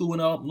charter school will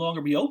no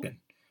longer be open.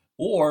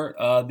 Or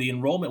the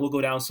enrollment will go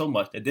down so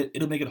much that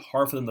it'll make it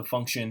hard for them to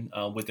function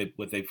with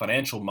a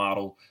financial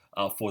model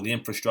for the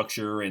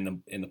infrastructure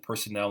and the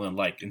personnel and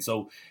like. And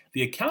so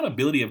the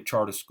accountability of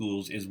charter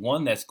schools is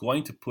one that's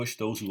going to push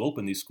those who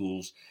open these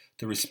schools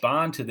to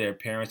respond to their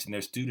parents and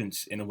their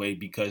students in a way,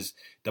 because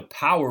the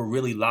power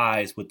really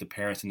lies with the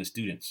parents and the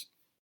students.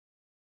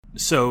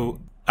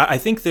 So I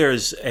think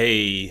there's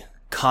a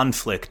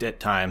conflict at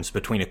times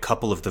between a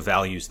couple of the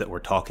values that we're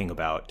talking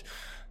about.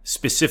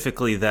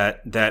 specifically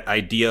that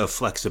idea of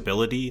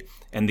flexibility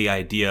and the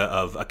idea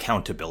of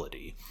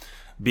accountability,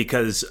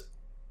 because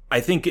I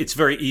think it's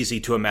very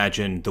easy to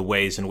imagine the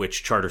ways in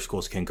which charter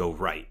schools can go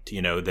right.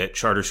 That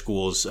charter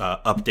schools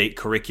update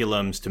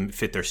curriculums to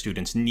fit their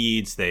students'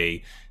 needs.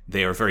 They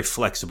are very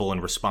flexible in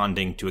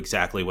responding to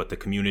exactly what the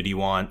community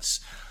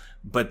wants.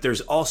 But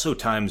there's also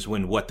times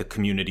when what the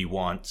community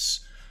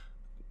wants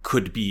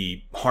could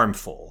be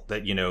harmful.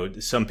 That,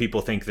 some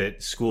people think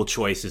that school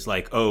choice is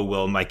like, oh,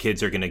 well, my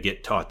kids are going to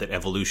get taught that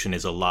evolution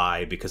is a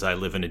lie because I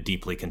live in a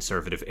deeply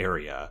conservative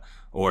area.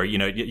 Or,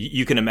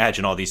 you can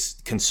imagine all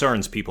these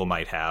concerns people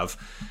might have.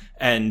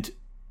 And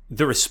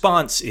the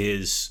response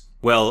is,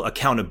 well,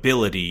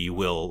 accountability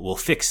will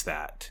fix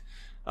that.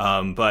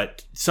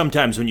 But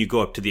sometimes when you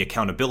go up to the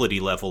accountability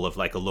level of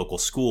like a local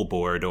school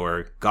board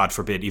or, God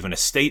forbid, even a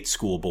state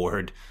school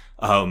board,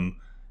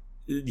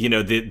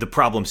 the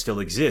problem still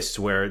exists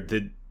where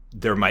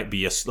there might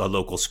be a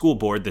local school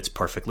board that's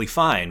perfectly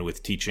fine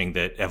with teaching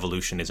that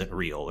evolution isn't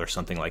real or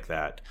something like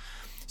that.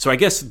 So I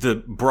guess the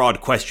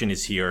broad question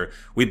is here,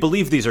 we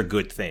believe these are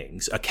good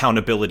things.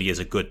 Accountability is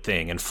a good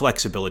thing and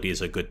flexibility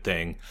is a good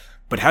thing.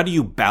 But how do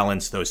you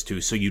balance those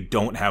two so you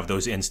don't have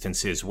those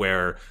instances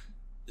where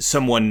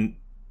someone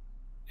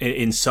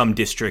in some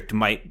district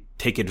might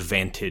take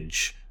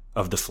advantage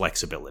of the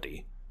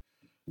flexibility?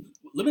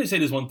 Let me say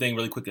this one thing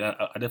really quick.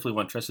 I definitely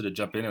want Tressa to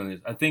jump in on this.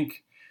 I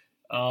think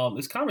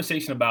this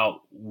conversation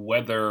about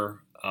whether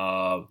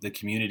the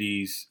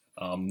communities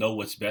know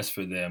what's best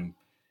for them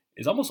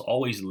is almost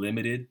always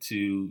limited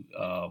to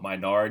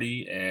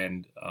minority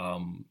and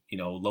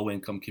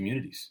low-income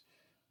communities.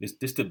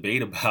 This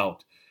debate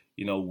about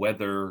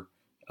whether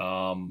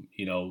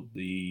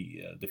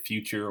the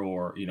future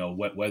or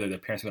whether the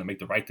parents are going to make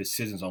the right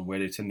decisions on where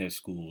they send their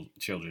school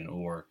children,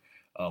 or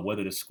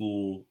whether the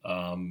school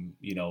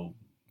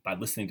by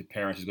listening to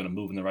parents is going to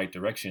move in the right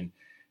direction.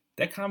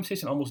 That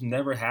conversation almost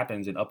never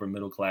happens in upper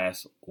middle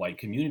class white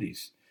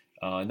communities.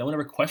 No one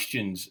ever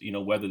questions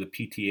whether the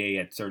PTA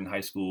at certain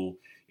high school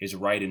is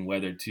right in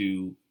whether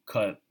to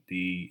cut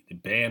the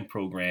band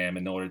program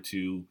in order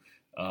to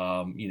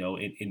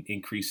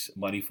increase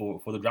money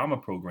for the drama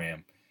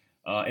program.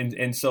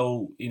 And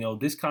so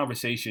this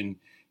conversation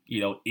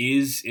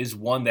is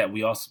one that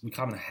we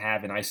kind of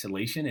have in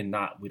isolation, and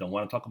we don't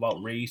want to talk about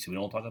race, we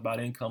don't talk about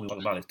income, we talk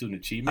about student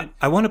achievement.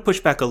 I want to push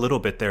back a little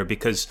bit there,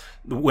 because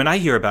when I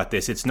hear about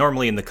this, it's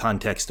normally in the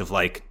context of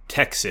like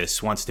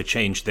Texas wants to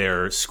change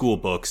their school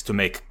books to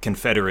make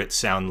Confederates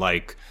sound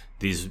like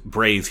these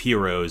brave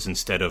heroes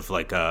instead of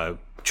like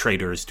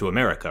traitors to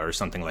America or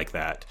something like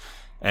that.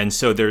 And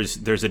so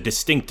there's a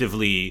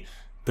distinctively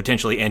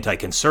potentially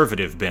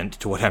anti-conservative bent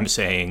to what I'm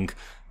saying,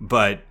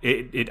 but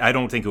I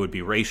don't think it would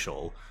be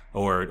racial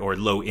or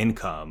low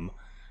income.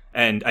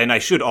 And I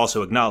should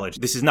also acknowledge,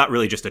 this is not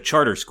really just a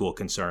charter school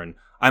concern.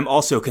 I'm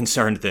also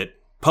concerned that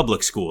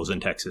public schools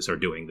in Texas are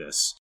doing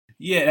this.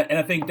 Yeah, and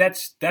I think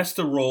that's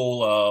the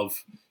role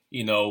of,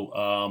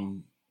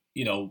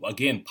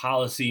 again,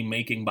 policy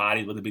making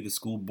bodies, whether it be the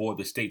school board,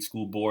 the state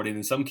school board, and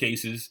in some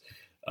cases,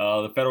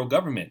 the federal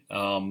government.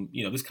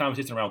 This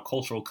conversation around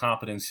cultural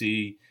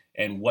competency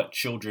and what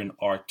children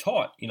are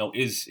taught,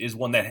 is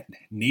one that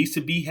needs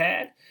to be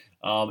had,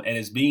 and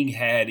is being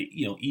had,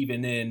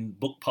 even in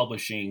book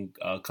publishing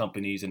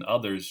companies and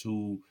others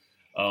who,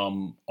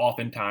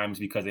 oftentimes,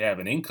 because they have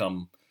an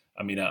income,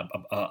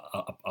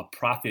 a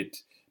profit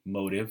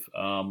motive,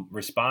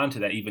 respond to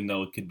that, even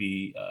though it could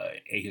be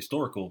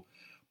ahistorical.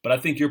 But I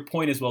think your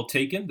point is well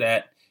taken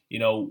that,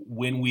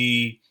 when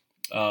we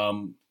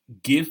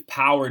give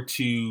power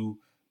to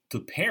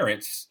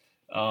parents,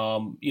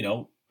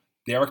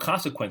 there are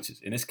consequences.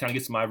 And this kind of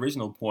gets to my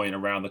original point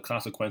around the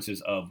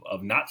consequences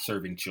of not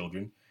serving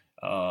children.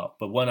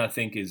 But one I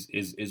think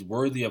is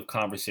worthy of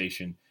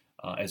conversation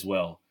as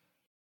well.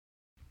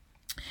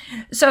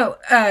 So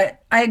I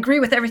agree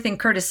with everything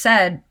Curtis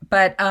said,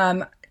 but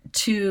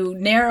to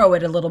narrow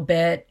it a little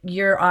bit,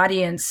 your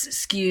audience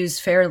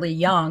skews fairly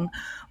young,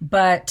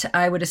 but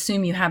I would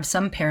assume you have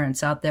some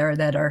parents out there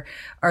that are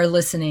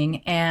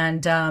listening.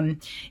 And,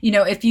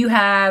 if you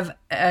have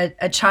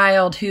a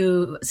child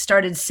who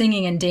started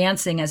singing and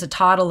dancing as a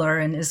toddler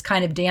and is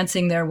kind of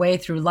dancing their way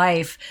through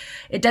life,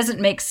 it doesn't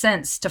make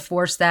sense to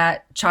force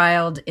that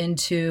child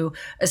into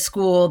a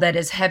school that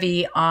is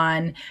heavy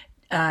on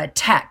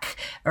tech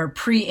or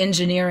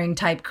pre-engineering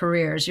type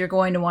careers. You're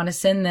going to want to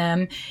send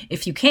them,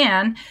 if you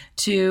can,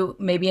 to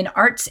maybe an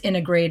arts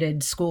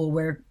integrated school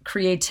where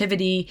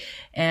creativity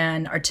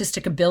and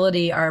artistic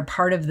ability are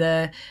part of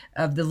the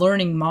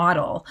learning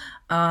model.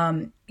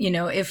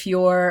 If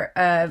you're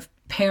a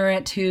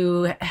parent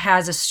who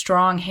has a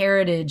strong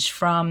heritage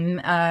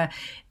from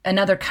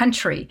another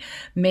country,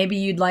 maybe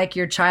you'd like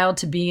your child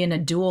to be in a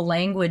dual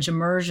language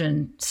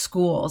immersion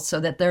school so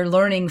that they're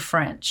learning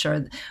French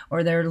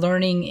or they're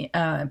learning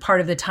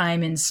part of the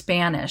time in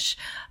Spanish.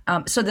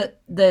 So that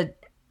the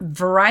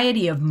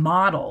variety of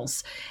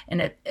models,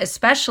 and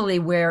especially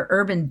where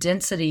urban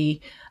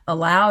density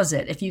allows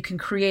it. If you can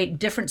create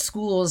different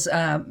schools,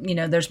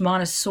 there's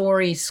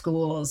Montessori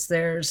schools,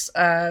 there's,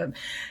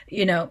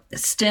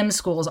 STEM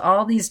schools,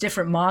 all these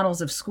different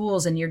models of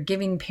schools, and you're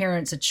giving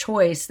parents a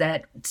choice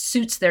that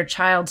suits their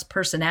child's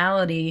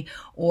personality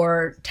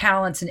or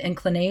talents and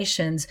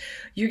inclinations,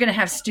 you're going to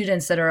have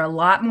students that are a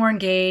lot more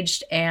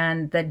engaged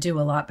and that do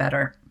a lot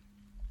better.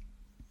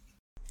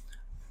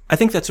 I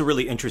think that's a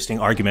really interesting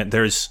argument.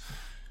 There's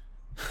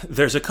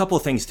a couple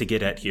things to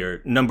get at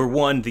here. Number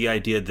one, the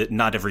idea that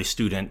not every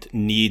student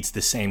needs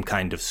the same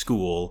kind of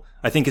school,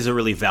 I think is a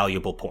really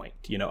valuable point.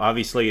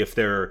 Obviously, if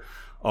there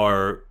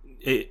are,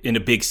 in a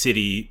big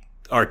city,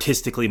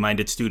 artistically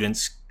minded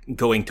students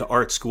going to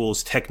art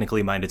schools,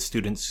 technically minded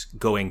students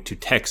going to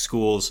tech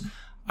schools,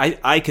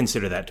 I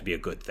consider that to be a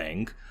good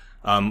thing,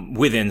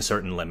 within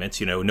certain limits.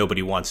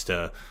 Nobody wants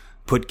to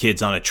put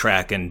kids on a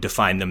track and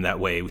define them that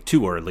way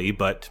too early,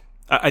 but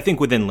I think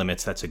within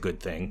limits, that's a good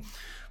thing.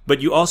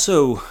 But you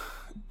also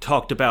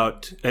talked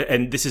about,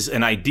 and this is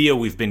an idea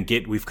we've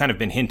kind of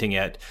been hinting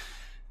at,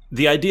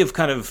 the idea of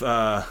kind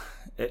of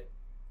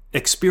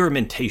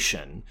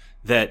experimentation.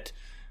 That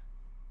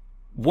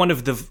one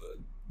of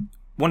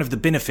the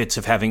benefits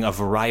of having a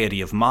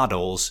variety of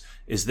models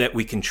is that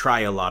we can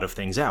try a lot of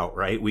things out,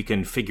 right? We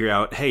can figure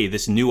out, hey,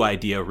 this new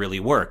idea really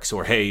works,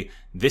 or hey,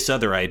 this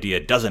other idea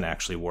doesn't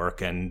actually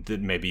work, and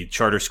maybe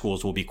charter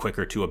schools will be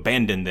quicker to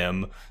abandon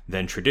them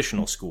than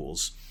traditional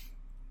schools.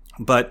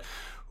 But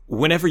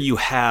whenever you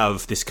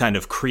have this kind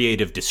of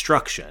creative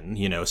destruction,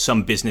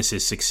 some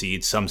businesses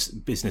succeed, some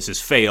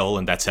businesses fail,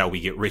 and that's how we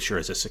get richer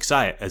as a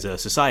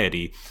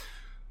society.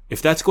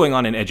 If that's going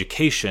on in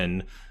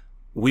education,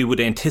 we would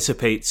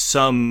anticipate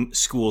some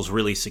schools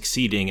really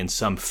succeeding and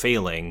some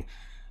failing.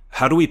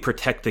 How do we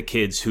protect the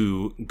kids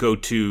who go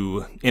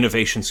to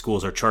innovation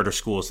schools or charter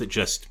schools that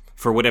just,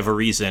 for whatever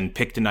reason,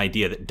 picked an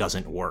idea that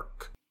doesn't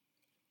work?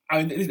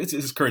 I mean, this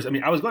is curious.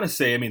 I was going to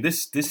say,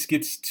 this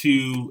gets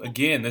to,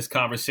 again, this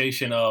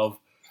conversation of,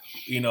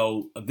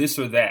 this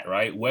or that,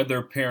 right?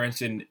 Whether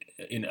parents in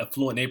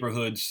affluent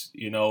neighborhoods,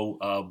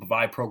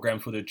 provide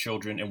programs for their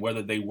children and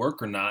whether they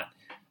work or not,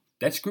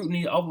 that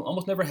scrutiny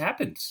almost never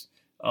happens.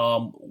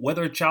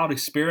 Whether a child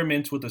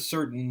experiments with a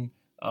certain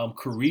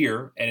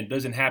career and it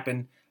doesn't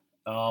happen,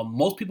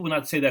 most people would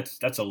not say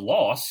that's a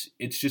loss.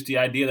 It's just the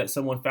idea that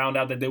someone found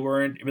out that they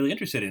weren't really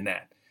interested in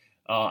that.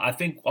 I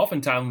think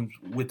oftentimes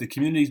with the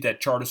communities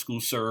that charter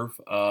schools serve,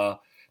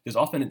 there's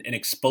often an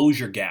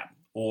exposure gap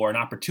or an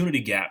opportunity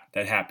gap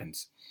that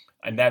happens.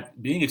 And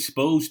that being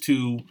exposed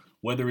to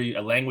whether a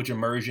language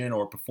immersion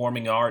or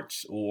performing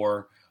arts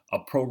or a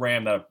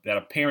program that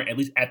a parent, at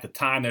least at the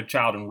time their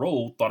child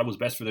enrolled, thought it was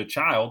best for their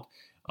child,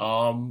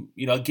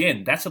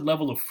 again, that's a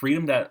level of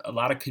freedom that a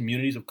lot of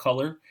communities of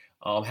color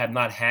have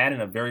not had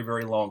in a very,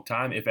 very long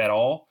time, if at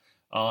all.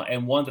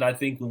 And one that I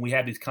think when we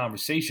have these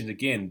conversations,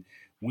 again,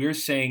 we're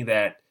saying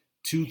that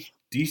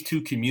these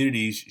two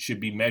communities should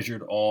be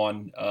measured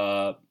on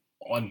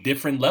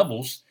different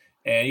levels.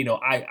 And,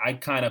 I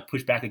kind of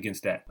push back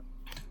against that.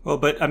 Well,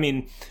 but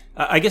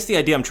I guess the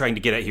idea I'm trying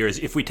to get at here is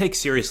if we take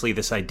seriously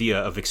this idea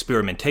of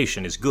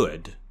experimentation is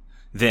good,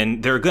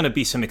 then there are going to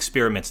be some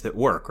experiments that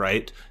work,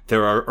 right?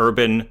 There are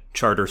urban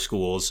charter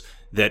schools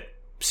that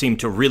seem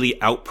to really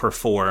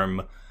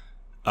outperform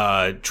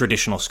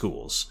traditional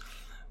schools.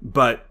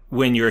 But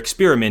when you're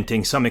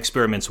experimenting, some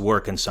experiments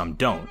work and some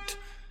don't.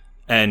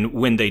 And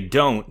when they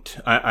don't,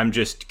 I'm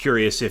just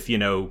curious if,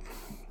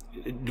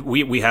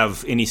 we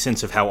have any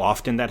sense of how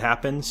often that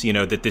happens,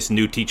 that this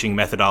new teaching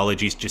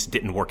methodologies just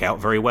didn't work out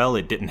very well.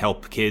 It didn't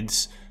help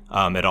kids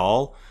at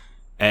all.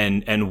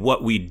 And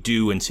what we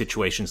do in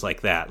situations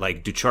like that.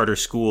 Like, do charter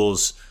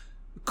schools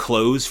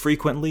close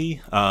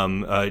frequently?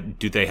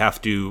 Do they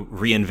have to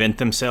reinvent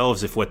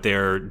themselves if what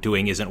they're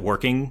doing isn't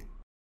working?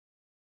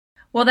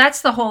 Well,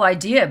 that's the whole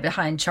idea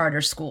behind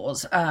charter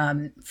schools.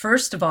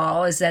 First of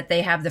all, is that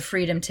they have the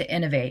freedom to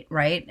innovate,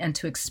 right? And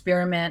to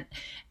experiment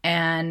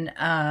and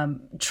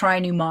try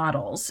new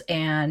models.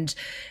 And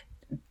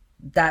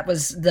that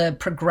was the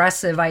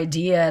progressive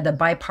idea, the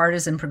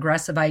bipartisan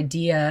progressive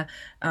idea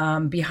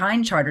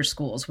behind charter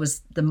schools,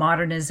 was the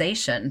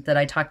modernization that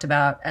I talked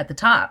about at the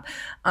top.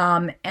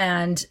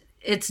 And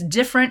it's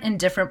different in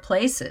different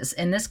places.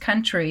 In this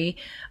country,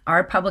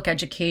 our public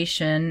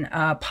education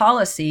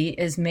policy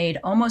is made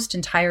almost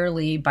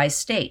entirely by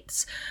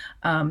states.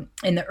 In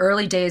the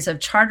early days of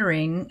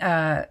chartering,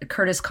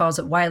 Curtis calls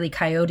it Wile E.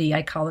 Coyote.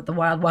 I call it the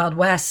Wild Wild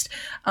West.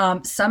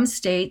 Some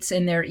states,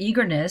 in their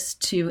eagerness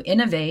to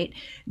innovate,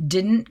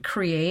 didn't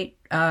create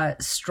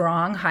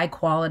strong,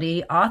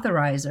 high-quality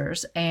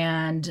authorizers,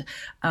 and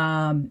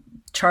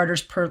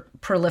charters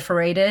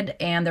proliferated,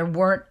 and there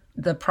weren't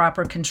the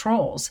proper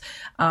controls.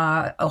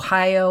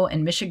 Ohio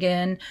and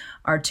Michigan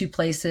are two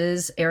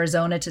places,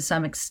 Arizona to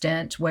some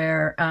extent,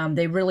 where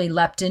they really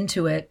leapt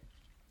into it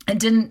and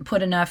didn't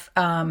put enough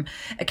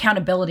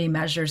accountability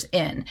measures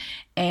in.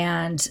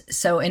 And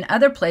so in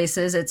other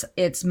places,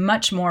 it's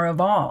much more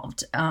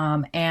evolved.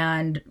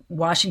 And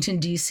Washington,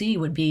 D.C.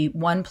 would be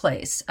one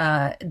place.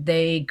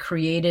 They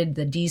created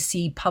the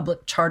D.C.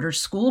 Public Charter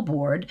School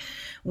Board,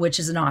 which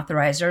is an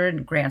authorizer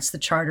and grants the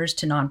charters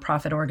to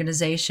nonprofit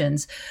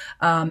organizations.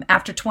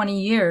 After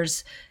 20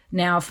 years,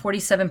 now,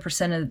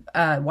 47%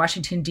 of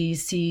Washington,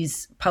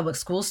 D.C.'s public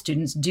school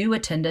students do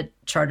attend a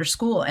charter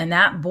school, and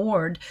that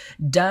board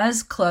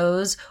does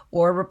close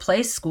or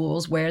replace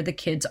schools where the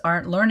kids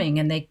aren't learning,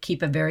 and they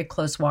keep a very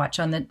close watch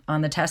on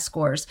the test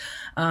scores.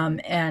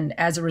 And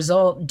as a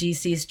result,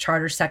 D.C.'s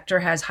charter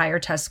sector has higher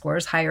test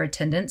scores, higher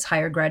attendance,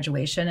 higher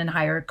graduation, and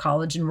higher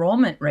college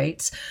enrollment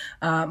rates,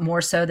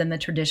 more so than the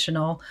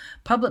traditional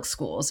public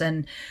schools.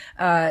 And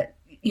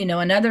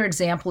another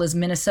example is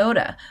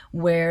Minnesota,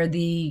 where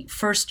the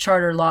first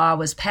charter law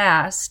was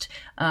passed,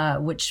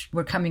 which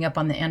we're coming up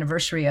on the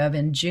anniversary of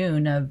in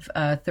June of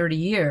 30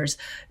 years.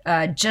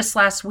 Just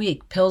last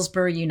week,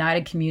 Pillsbury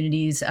United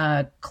Communities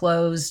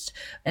announced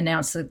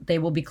that they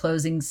will be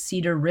closing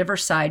Cedar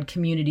Riverside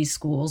Community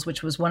Schools,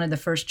 which was one of the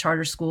first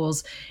charter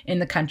schools in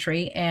the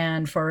country,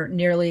 and for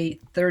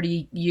nearly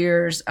 30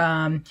 years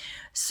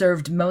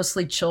served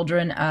mostly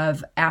children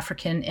of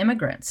African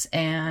immigrants.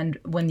 And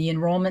when the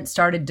enrollment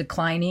started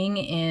declining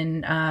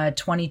in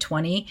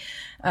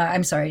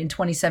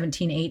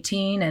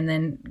 2017-18, and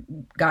then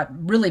got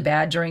really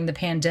bad during the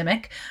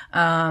pandemic,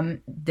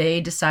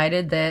 they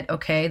decided that,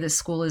 okay, the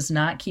school is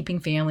not keeping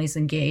families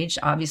engaged.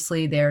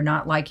 Obviously, they're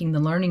not liking the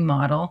learning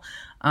model.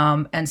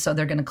 And so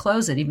they're going to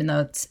close it, even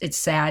though it's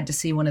sad to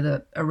see one of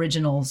the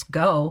originals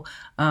go.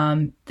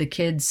 The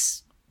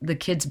kids'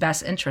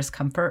 best interests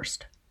come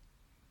first.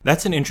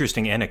 That's an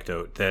interesting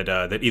anecdote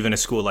that even a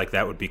school like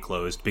that would be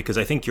closed, because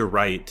I think you're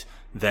right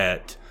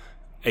that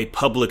a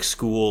public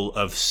school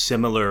of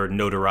similar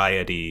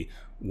notoriety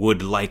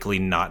would likely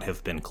not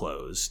have been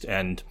closed.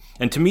 And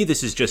to me,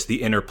 this is just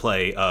the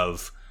interplay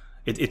of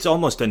it's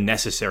almost a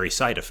necessary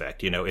side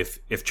effect.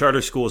 If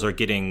charter schools are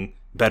getting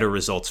better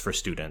results for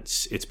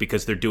students, it's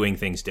because they're doing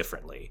things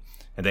differently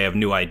and they have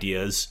new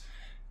ideas.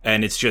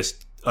 And it's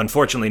just,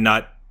 unfortunately,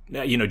 not,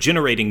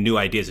 generating new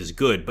ideas is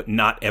good, but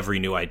not every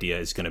new idea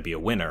is going to be a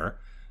winner.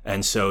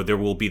 And so there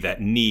will be that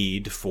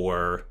need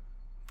for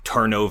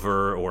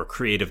turnover or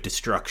creative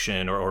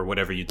destruction or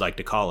whatever you'd like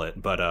to call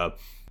it. But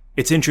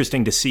it's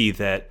interesting to see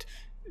that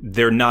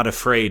they're not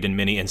afraid in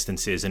many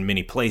instances, in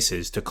many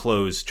places, to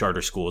close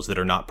charter schools that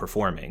are not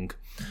performing.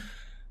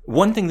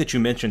 One thing that you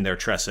mentioned there,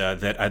 Tressa,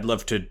 that I'd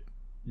love to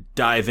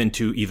dive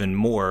into even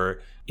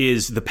more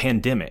is the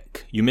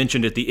pandemic. You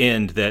mentioned at the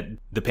end that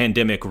the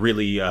pandemic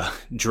really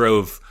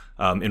drove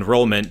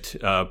enrollment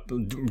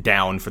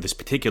down for this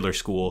particular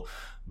school,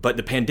 but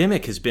the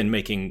pandemic has been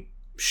making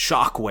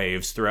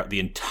shockwaves throughout the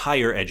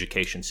entire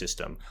education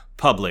system: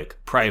 public,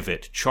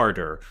 private,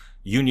 charter,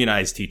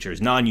 unionized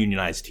teachers,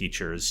 non-unionized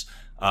teachers,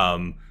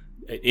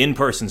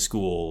 in-person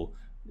school,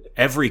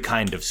 every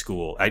kind of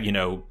school,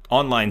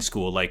 online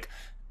school. Like,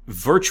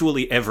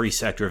 virtually every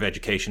sector of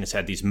education has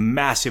had these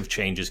massive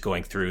changes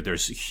going through.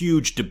 There's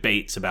huge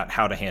debates about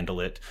how to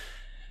handle it.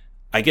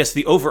 I guess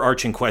the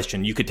overarching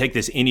question, you could take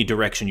this any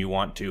direction you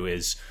want to,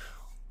 is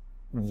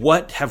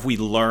what have we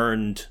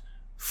learned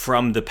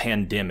from the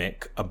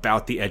pandemic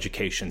about the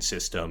education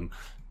system,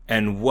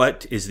 and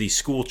what is the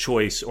school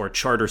choice or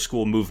charter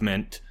school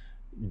movement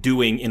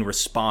doing in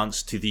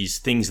response to these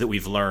things that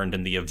we've learned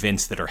and the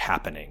events that are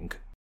happening?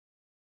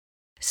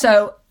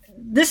 So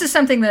this is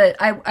something that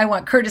I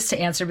want Curtis to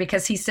answer,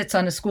 because he sits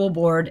on a school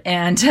board,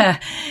 and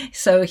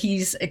so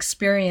he's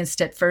experienced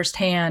it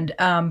firsthand.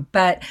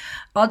 But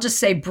I'll just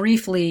say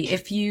briefly,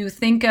 if you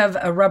think of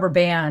a rubber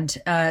band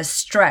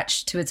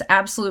stretched to its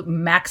absolute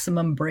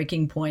maximum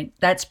breaking point,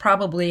 that's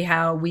probably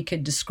how we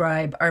could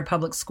describe our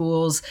public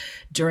schools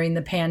during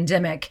the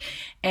pandemic.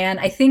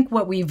 And I think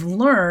what we've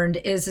learned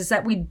is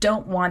that we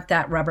don't want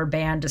that rubber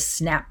band to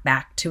snap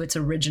back to its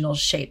original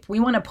shape.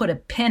 We want to put a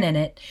pin in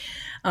it,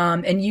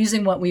 and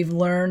using what we've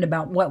learned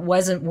about what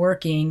wasn't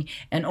working,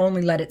 and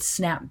only let it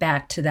snap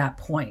back to that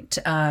point.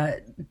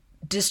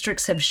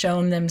 Districts have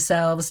shown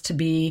themselves to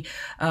be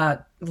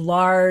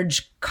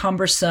large,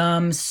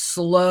 cumbersome,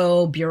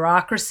 slow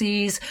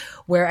bureaucracies,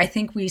 where I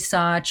think we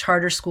saw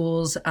charter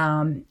schools,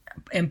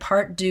 in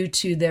part due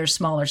to their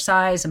smaller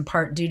size, in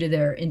part due to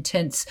their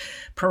intense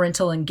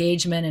parental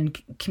engagement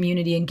and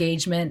community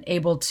engagement,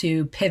 able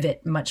to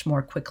pivot much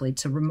more quickly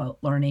to remote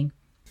learning.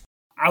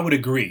 I would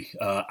agree.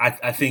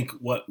 I think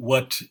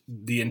what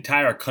the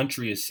entire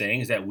country is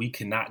saying is that we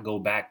cannot go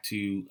back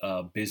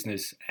to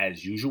business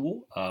as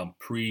usual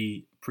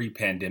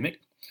pre-pandemic,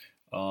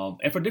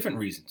 and for different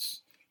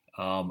reasons.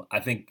 I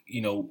think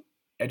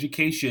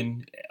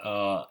education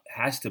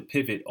has to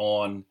pivot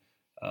on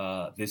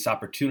this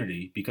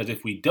opportunity, because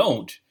if we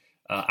don't,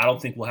 I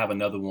don't think we'll have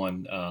another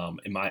one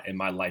in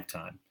my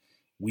lifetime.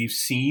 We've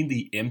seen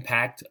the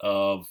impact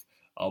of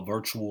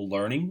virtual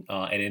learning,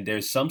 and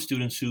there's some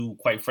students who,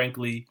 quite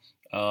frankly,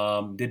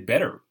 did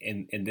better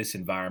in this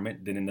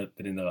environment than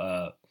in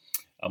a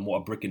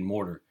more brick and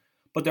mortar.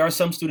 But there are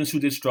some students who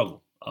did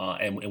struggle,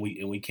 and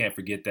we can't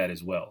forget that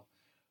as well.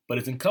 But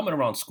it's incumbent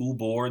around school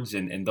boards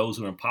and those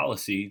who are in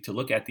policy to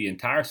look at the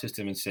entire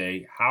system and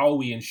say, how are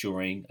we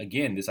ensuring,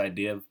 again, this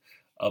idea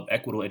of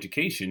equitable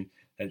education,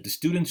 that the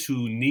students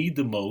who need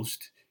the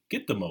most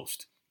get the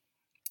most,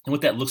 and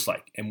what that looks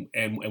like, and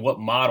what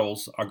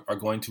models are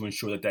going to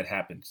ensure that that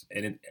happens.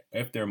 And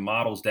if there are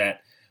models that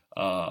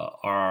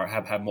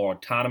have more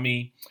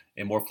autonomy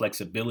and more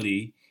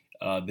flexibility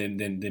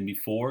than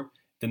before,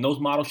 then those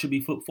models should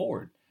be put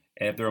forward.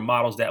 And if there are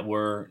models that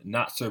were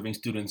not serving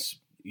students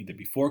either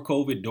before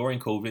COVID, during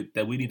COVID,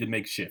 that we need to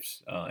make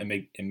shifts and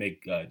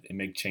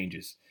make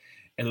changes.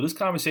 And so this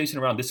conversation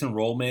around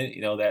disenrollment,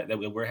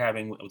 that we're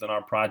having within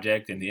our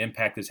project, and the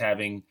impact it's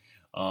having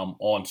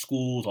on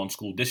schools, on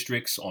school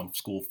districts, on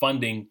school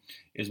funding,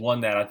 is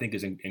one that I think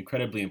is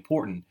incredibly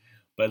important.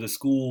 But as a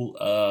school,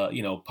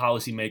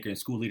 policymaker and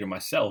school leader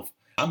myself,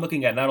 I'm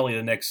looking at not only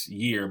the next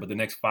year, but the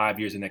next 5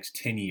 years, the next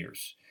 10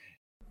 years.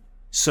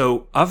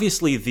 So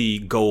obviously the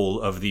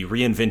goal of the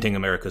Reinventing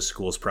America's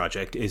Schools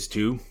project is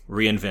to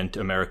reinvent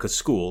America's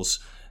schools.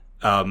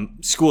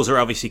 Schools are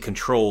obviously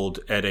controlled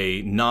at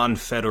a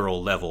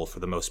non-federal level for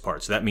the most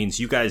part. So that means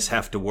you guys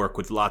have to work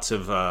with lots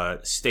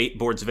of state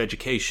boards of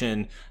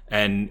education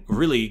and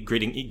really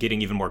getting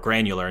even more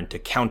granular into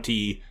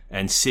county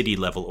and city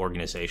level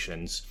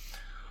organizations.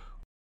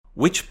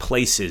 Which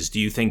places do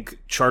you think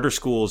charter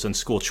schools and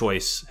school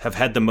choice have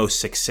had the most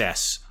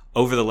success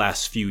over the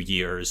last few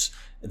years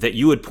that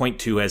you would point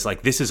to as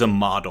like, this is a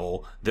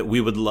model that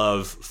we would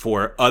love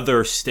for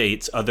other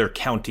states, other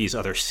counties,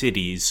 other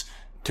cities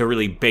to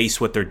really base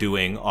what they're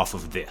doing off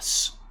of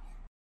this?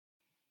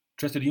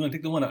 Trista, do you want to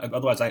take the one?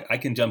 Otherwise, I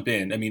can jump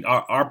in. I mean,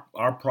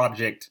 our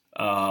project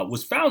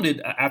was founded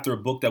after a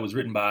book that was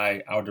written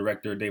by our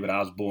director, David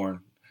Osborne.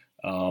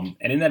 And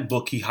in that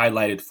book, he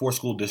highlighted 4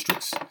 school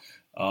districts: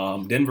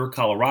 Denver,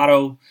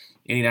 Colorado;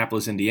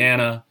 Indianapolis,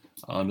 Indiana;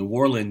 New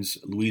Orleans,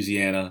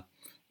 Louisiana;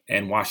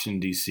 and Washington,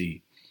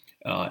 D.C.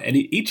 And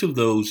each of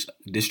those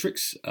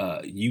districts,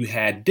 you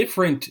had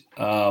different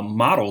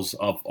models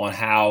on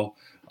how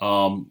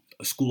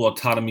school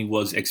autonomy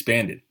was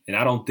expanded. And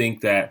I don't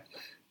think that,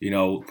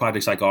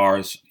 projects like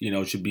ours,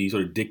 should be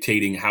sort of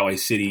dictating how a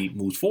city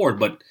moves forward.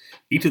 But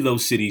each of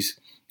those cities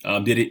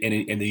did it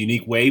in a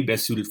unique way,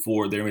 best suited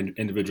for their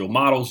individual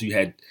models. You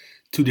had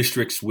 2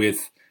 districts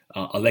with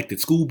elected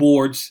school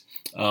boards,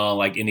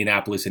 like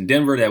Indianapolis and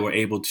Denver, that were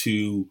able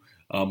to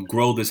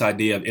grow this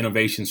idea of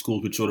innovation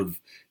schools, which sort of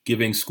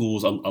giving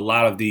schools a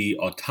lot of the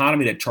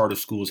autonomy that charter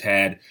schools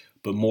had,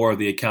 but more of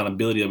the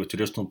accountability of a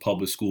traditional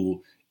public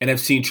school, and have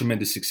seen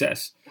tremendous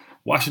success.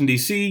 Washington,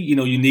 D.C.,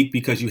 unique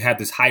because you have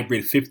this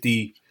hybrid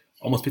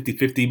almost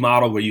 50-50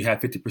 model where you have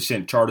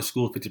 50% charter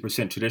schools,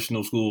 50%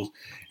 traditional schools.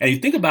 And you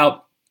think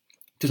about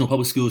traditional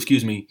public schools,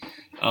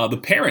 the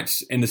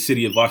parents in the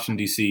city of Washington,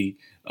 D.C.,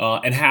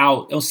 and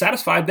how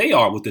satisfied they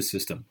are with this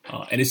system.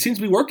 And it seems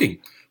to be working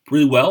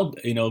really well.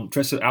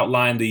 Trista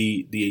outlined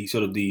the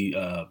sort of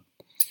the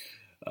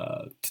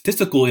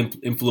statistical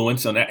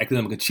influence on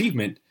academic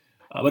achievement.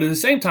 But at the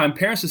same time,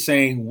 parents are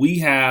saying we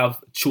have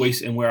choice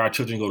in where our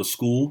children go to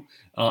school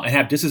and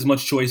have just as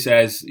much choice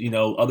as,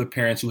 other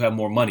parents who have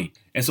more money.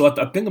 And so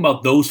I think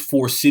about those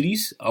 4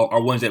 cities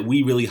are ones that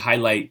we really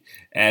highlight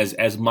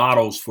as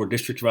models for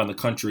districts around the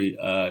country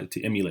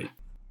to emulate.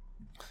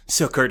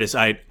 So Curtis,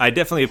 I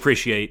definitely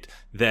appreciate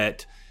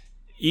that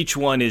each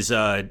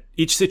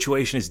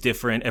situation is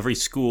different. Every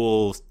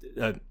school,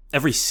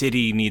 every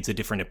city needs a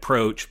different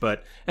approach.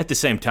 But at the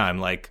same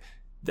time,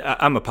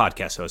 I'm a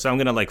podcast host. So I'm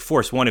going to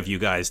force one of you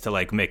guys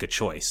to make a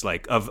choice.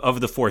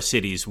 Of the 4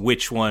 cities,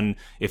 which one,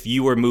 if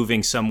you were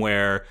moving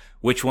somewhere,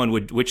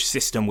 which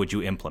system would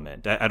you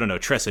implement? I don't know.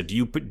 Tressa,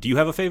 do you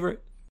have a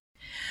favorite?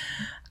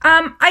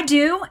 I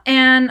do,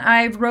 and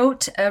I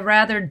wrote a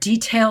rather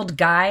detailed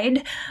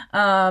guide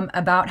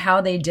about how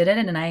they did it,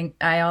 and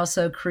I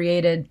also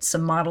created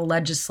some model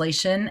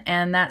legislation,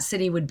 and that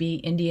city would be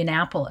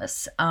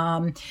Indianapolis.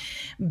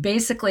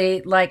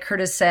 Basically, like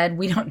Curtis said,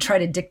 we don't try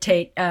to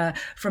dictate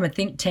from a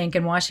think tank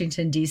in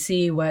Washington,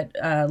 D.C. what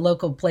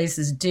local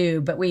places do,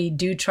 but we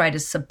do try to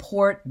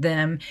support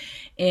them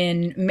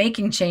in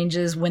making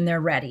changes when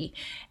they're ready.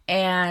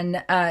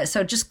 And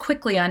so just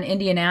quickly on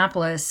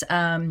Indianapolis,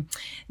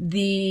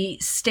 the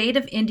state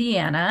of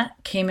Indiana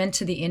came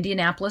into the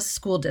Indianapolis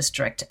School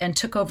District and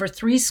took over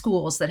 3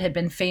 schools that had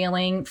been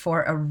failing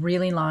for a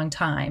really long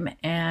time.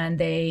 And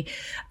they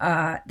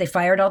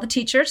fired all the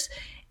teachers,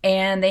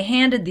 and they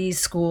handed these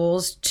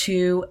schools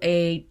to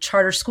a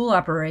charter school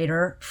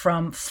operator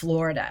from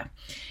Florida.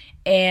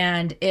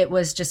 And it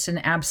was just an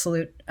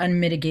absolute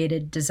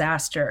unmitigated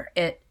disaster.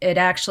 It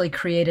actually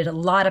created a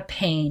lot of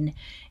pain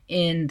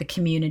in the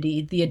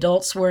community. The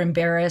adults were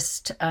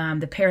embarrassed.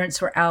 The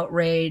parents were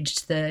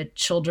outraged. The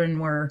children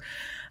were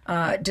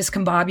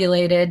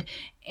discombobulated.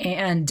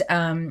 And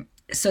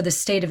so the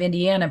state of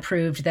Indiana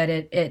proved that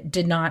it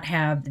did not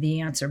have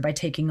the answer by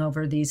taking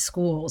over these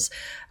schools.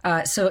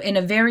 So in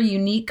a very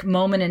unique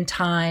moment in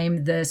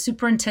time, the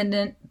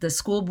superintendent, the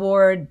school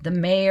board, the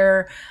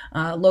mayor,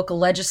 local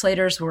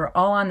legislators were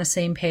all on the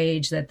same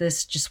page that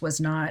this just was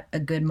not a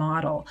good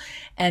model.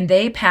 And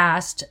they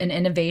passed an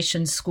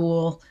innovation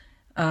school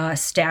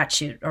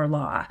statute or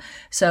law.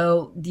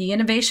 So the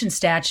innovation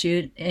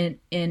statute in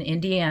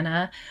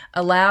Indiana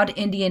allowed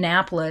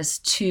Indianapolis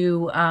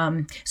to,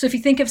 so if you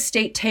think of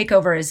state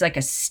takeover as like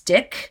a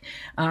stick,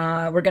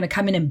 we're going to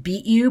come in and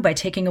beat you by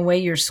taking away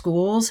your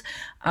schools,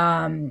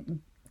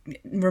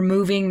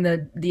 removing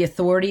the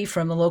authority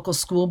from the local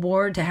school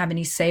board to have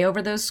any say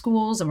over those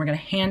schools, and we're going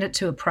to hand it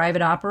to a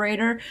private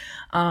operator.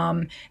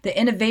 The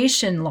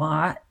innovation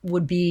law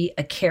would be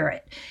a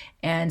carrot.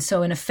 And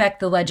so in effect,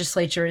 the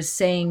legislature is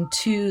saying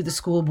to the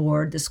school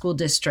board, the school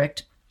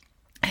district,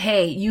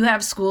 hey, you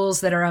have schools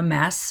that are a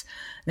mess.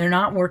 They're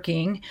not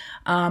working.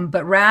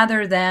 But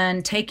rather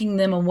than taking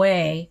them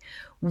away,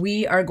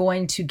 we are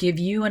going to give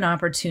you an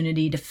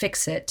opportunity to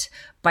fix it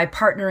by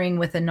partnering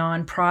with a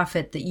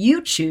nonprofit that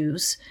you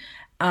choose,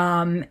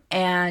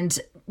 and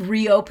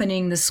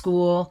reopening the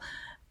school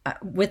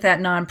with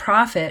that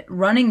nonprofit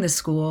running the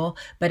school,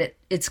 but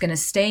it's going to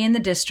stay in the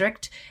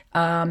district.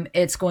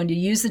 It's going to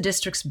use the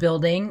district's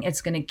building.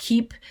 It's going to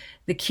keep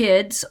the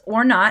kids,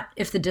 or not,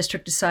 if the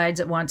district decides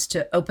it wants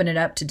to open it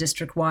up to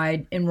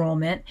district-wide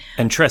enrollment.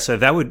 And Tressa,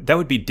 that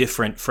would be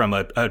different from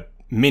a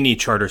mini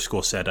charter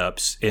school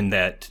setups in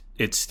that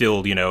it's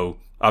still,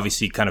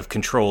 obviously kind of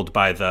controlled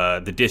by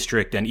the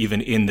district and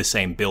even in the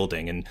same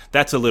building. And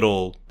that's a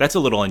little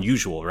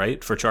unusual,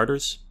 right, for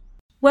charters?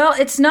 Well,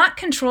 it's not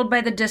controlled by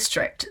the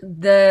district.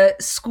 The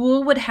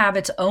school would have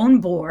its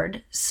own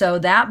board, so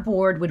that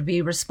board would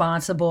be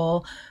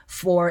responsible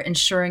for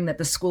ensuring that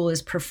the school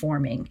is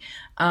performing.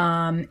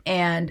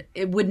 And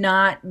it would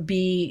not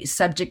be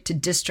subject to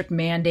district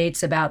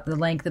mandates about the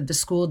length of the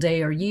school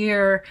day or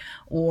year,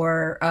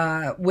 or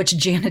which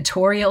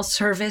janitorial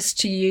service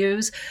to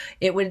use.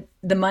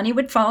 The money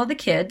would follow the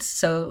kids,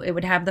 so it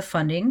would have the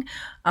funding,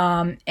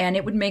 and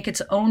it would make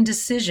its own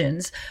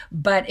decisions,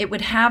 but it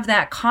would have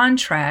that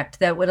contract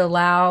that would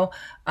allow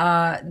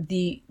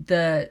the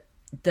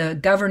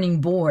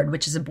governing board,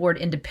 which is a board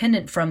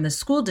independent from the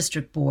school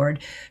district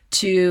board,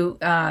 to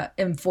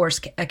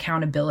enforce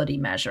accountability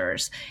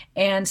measures.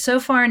 And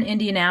so far in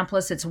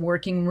Indianapolis, it's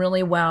working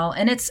really well.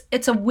 And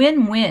it's a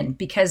win-win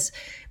because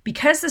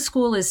the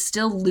school is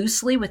still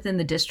loosely within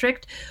the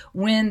district.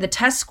 When the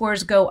test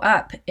scores go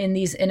up in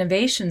these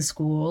innovation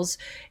schools,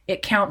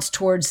 it counts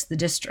towards the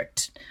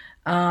district.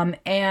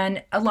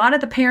 And a lot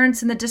of the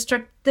parents in the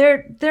district,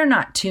 they're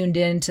not tuned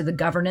into the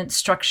governance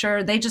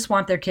structure. They just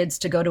want their kids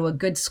to go to a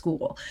good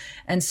school.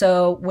 And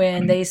so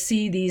when they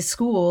see these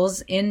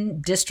schools in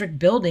district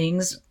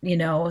buildings,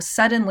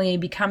 suddenly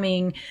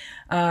becoming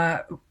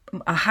a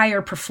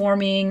higher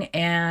performing,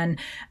 and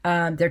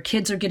their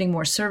kids are getting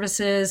more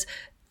services,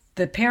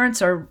 the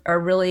parents are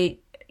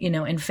really,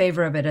 in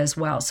favor of it as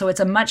well. So it's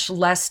a much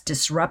less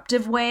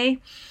disruptive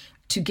way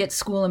to get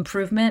school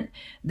improvement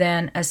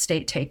than a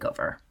state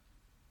takeover.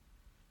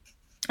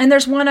 And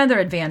there's one other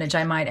advantage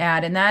I might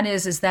add, and that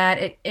is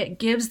that it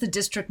gives the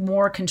district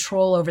more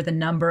control over the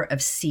number of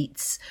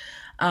seats.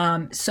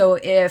 So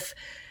if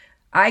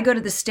I go to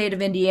the state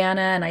of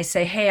Indiana and I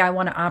say, hey, I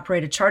want to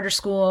operate a charter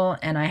school,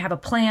 and I have a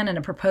plan and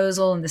a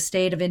proposal, and the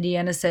state of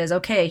Indiana says,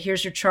 okay,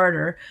 here's your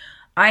charter,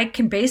 I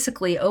can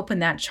basically open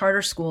that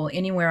charter school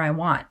anywhere I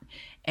want.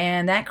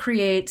 And that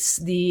creates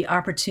the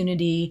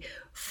opportunity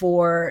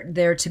for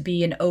there to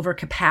be an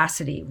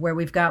overcapacity where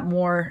we've got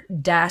more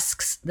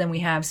desks than we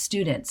have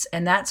students.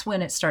 And that's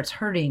when it starts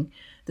hurting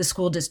the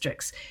school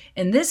districts.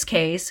 In this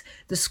case,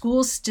 the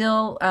school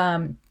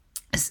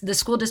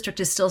district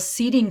is still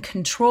ceding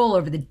control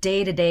over the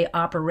day-to-day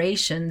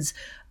operations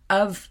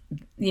of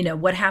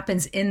what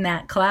happens in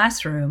that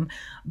classroom,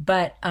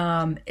 but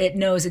it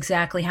knows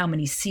exactly how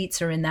many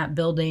seats are in that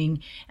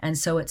building, and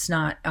so it's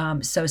not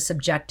so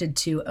subjected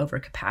to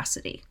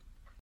overcapacity.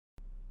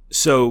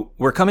 So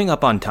we're coming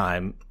up on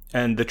time,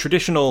 and the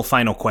traditional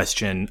final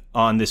question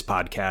on this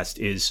podcast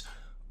is,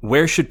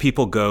 where should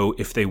people go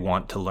if they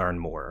want to learn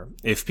more?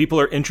 If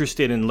people are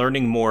interested in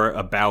learning more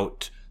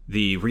about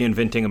the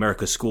Reinventing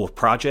America School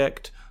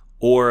project,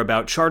 or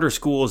about charter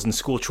schools and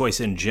school choice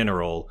in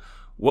general,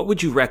 what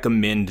would you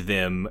recommend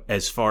them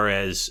as far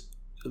as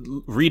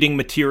reading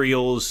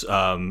materials,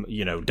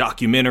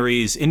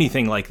 documentaries,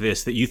 anything like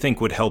this that you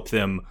think would help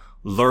them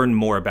learn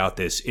more about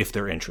this if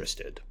they're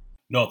interested?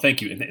 No,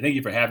 thank you. And thank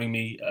you for having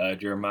me,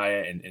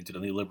 Jeremiah, and to the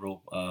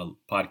Neoliberal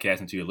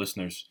podcast, and to your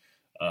listeners.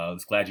 I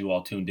was glad you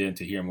all tuned in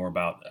to hear more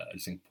about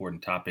this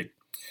important topic.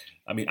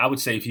 I mean, I would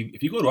say if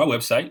you go to our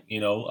website,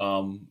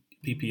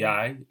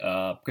 PPI,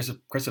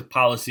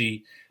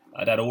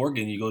 progressivepolicy.org,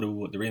 and you go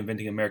to the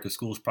Reinventing America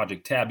Schools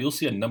Project tab, you'll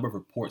see a number of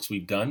reports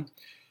we've done.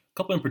 A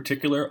couple in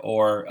particular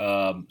are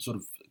sort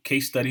of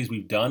case studies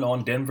we've done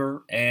on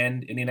Denver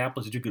and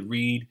Indianapolis that you could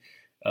read,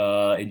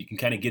 and you can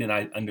kind of get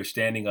an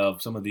understanding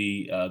of some of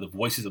the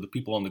voices of the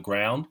people on the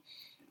ground.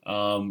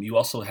 You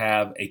also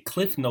have a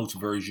Cliff Notes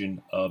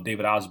version of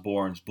David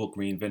Osborne's book,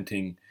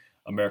 Reinventing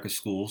America's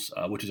Schools,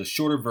 which is a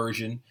shorter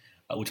version,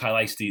 which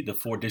highlights the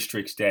 4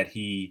 districts that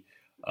he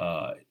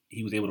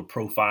was able to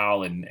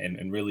profile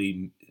and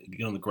really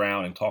get on the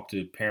ground and talk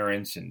to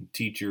parents and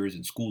teachers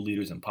and school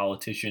leaders and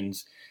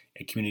politicians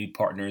and community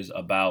partners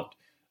about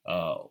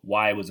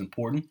why it was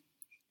important.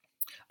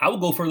 I will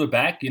go further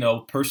back,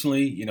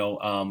 personally,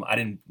 I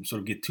didn't sort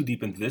of get too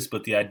deep into this,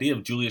 but the idea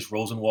of Julius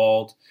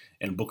Rosenwald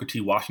and Booker T.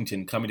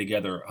 Washington coming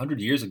together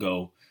 100 years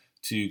ago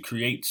to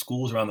create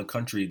schools around the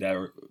country that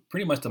are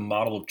pretty much the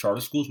model of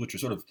charter schools, which are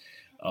sort of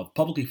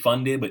publicly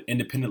funded but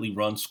independently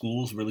run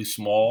schools, really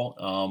small,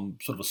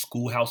 sort of a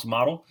schoolhouse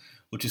model,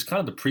 which is kind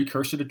of the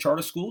precursor to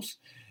charter schools.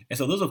 And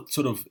so those are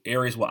sort of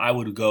areas where I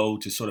would go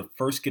to sort of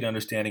first get an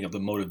understanding of the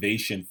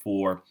motivation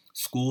for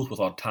schools with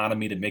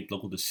autonomy to make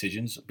local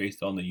decisions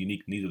based on the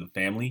unique needs of the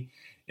family,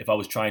 if I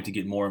was trying to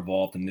get more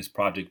involved in this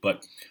project.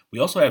 But we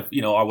also have,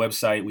 our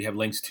website. We have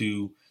links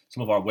to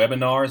some of our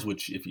webinars,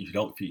 which if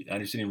you're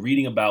interested in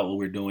reading about what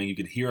we're doing, you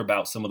could hear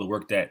about some of the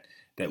work that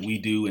we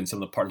do and some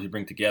of the partners we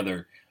bring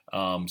together.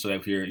 So that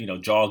if you're,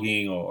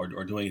 jogging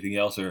or doing anything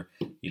else, or,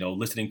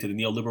 listening to the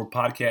Neoliberal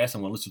podcast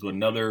and want to listen to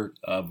another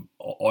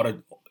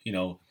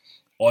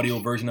audio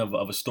version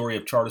of a story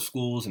of charter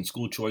schools and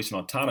school choice and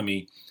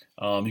autonomy,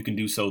 you can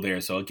do so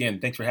there. So again,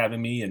 thanks for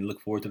having me, and look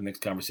forward to the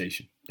next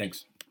conversation.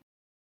 Thanks.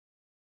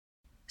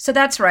 So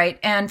that's right.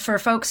 And for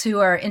folks who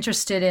are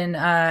interested in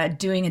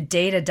doing a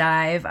data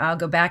dive, I'll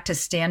go back to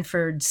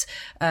Stanford's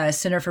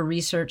Center for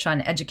Research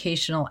on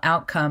Educational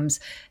Outcomes.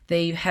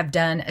 They have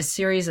done a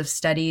series of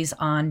studies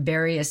on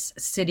various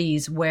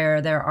cities where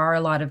there are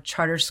a lot of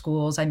charter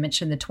schools. I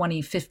mentioned the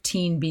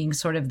 2015 being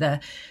sort of the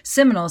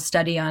seminal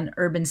study on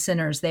urban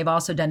centers. They've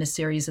also done a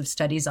series of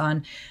studies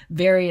on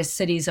various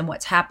cities and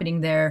what's happening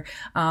there.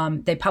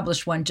 They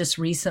published one just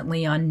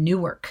recently on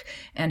Newark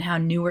and how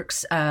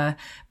Newark's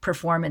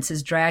performance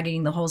is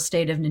dragging the whole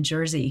state of New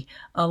Jersey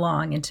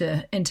along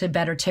into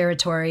better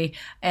territory.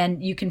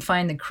 And you can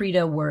find the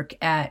Credo work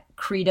at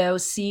Credo,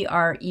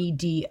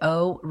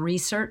 CREDO,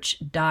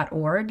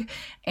 research.org.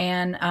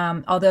 And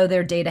although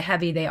they're data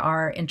heavy, they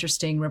are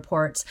interesting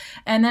reports.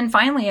 And then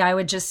finally, I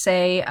would just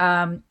say,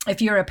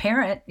 if you're a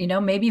parent,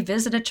 maybe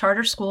visit a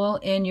charter school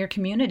in your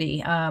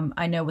community.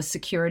 I know with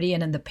security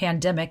and in the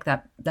pandemic,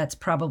 that's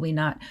probably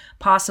not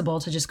possible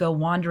to just go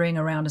wandering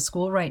around a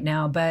school right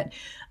now. But,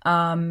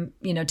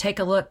 take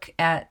a look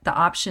at the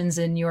options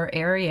in your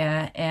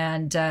area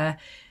and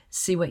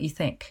see what you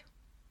think.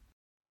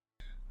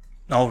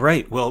 All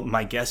right. Well,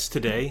 my guests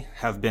today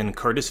have been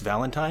Curtis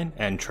Valentine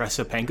and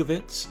Tressa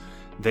Pankovits.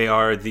 They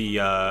are the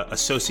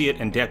Associate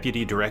and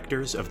Deputy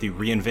Directors of the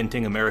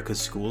Reinventing America's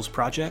Schools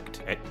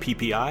project at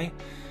PPI.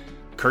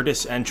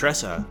 Curtis and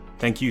Tressa,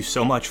 thank you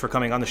so much for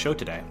coming on the show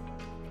today.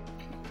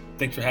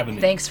 Thanks for having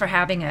me. Thanks for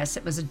having us.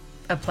 It was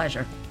a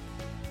pleasure.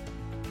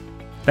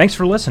 Thanks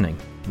for listening.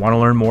 Want to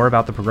learn more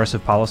about the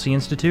Progressive Policy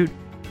Institute?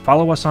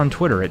 Follow us on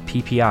Twitter at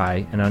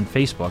PPI and on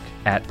Facebook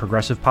at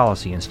Progressive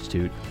Policy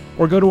Institute,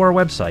 or go to our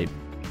website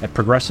at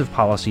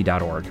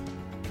progressivepolicy.org.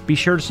 Be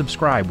sure to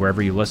subscribe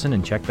wherever you listen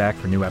and check back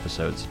for new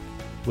episodes.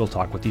 We'll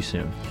talk with you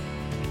soon.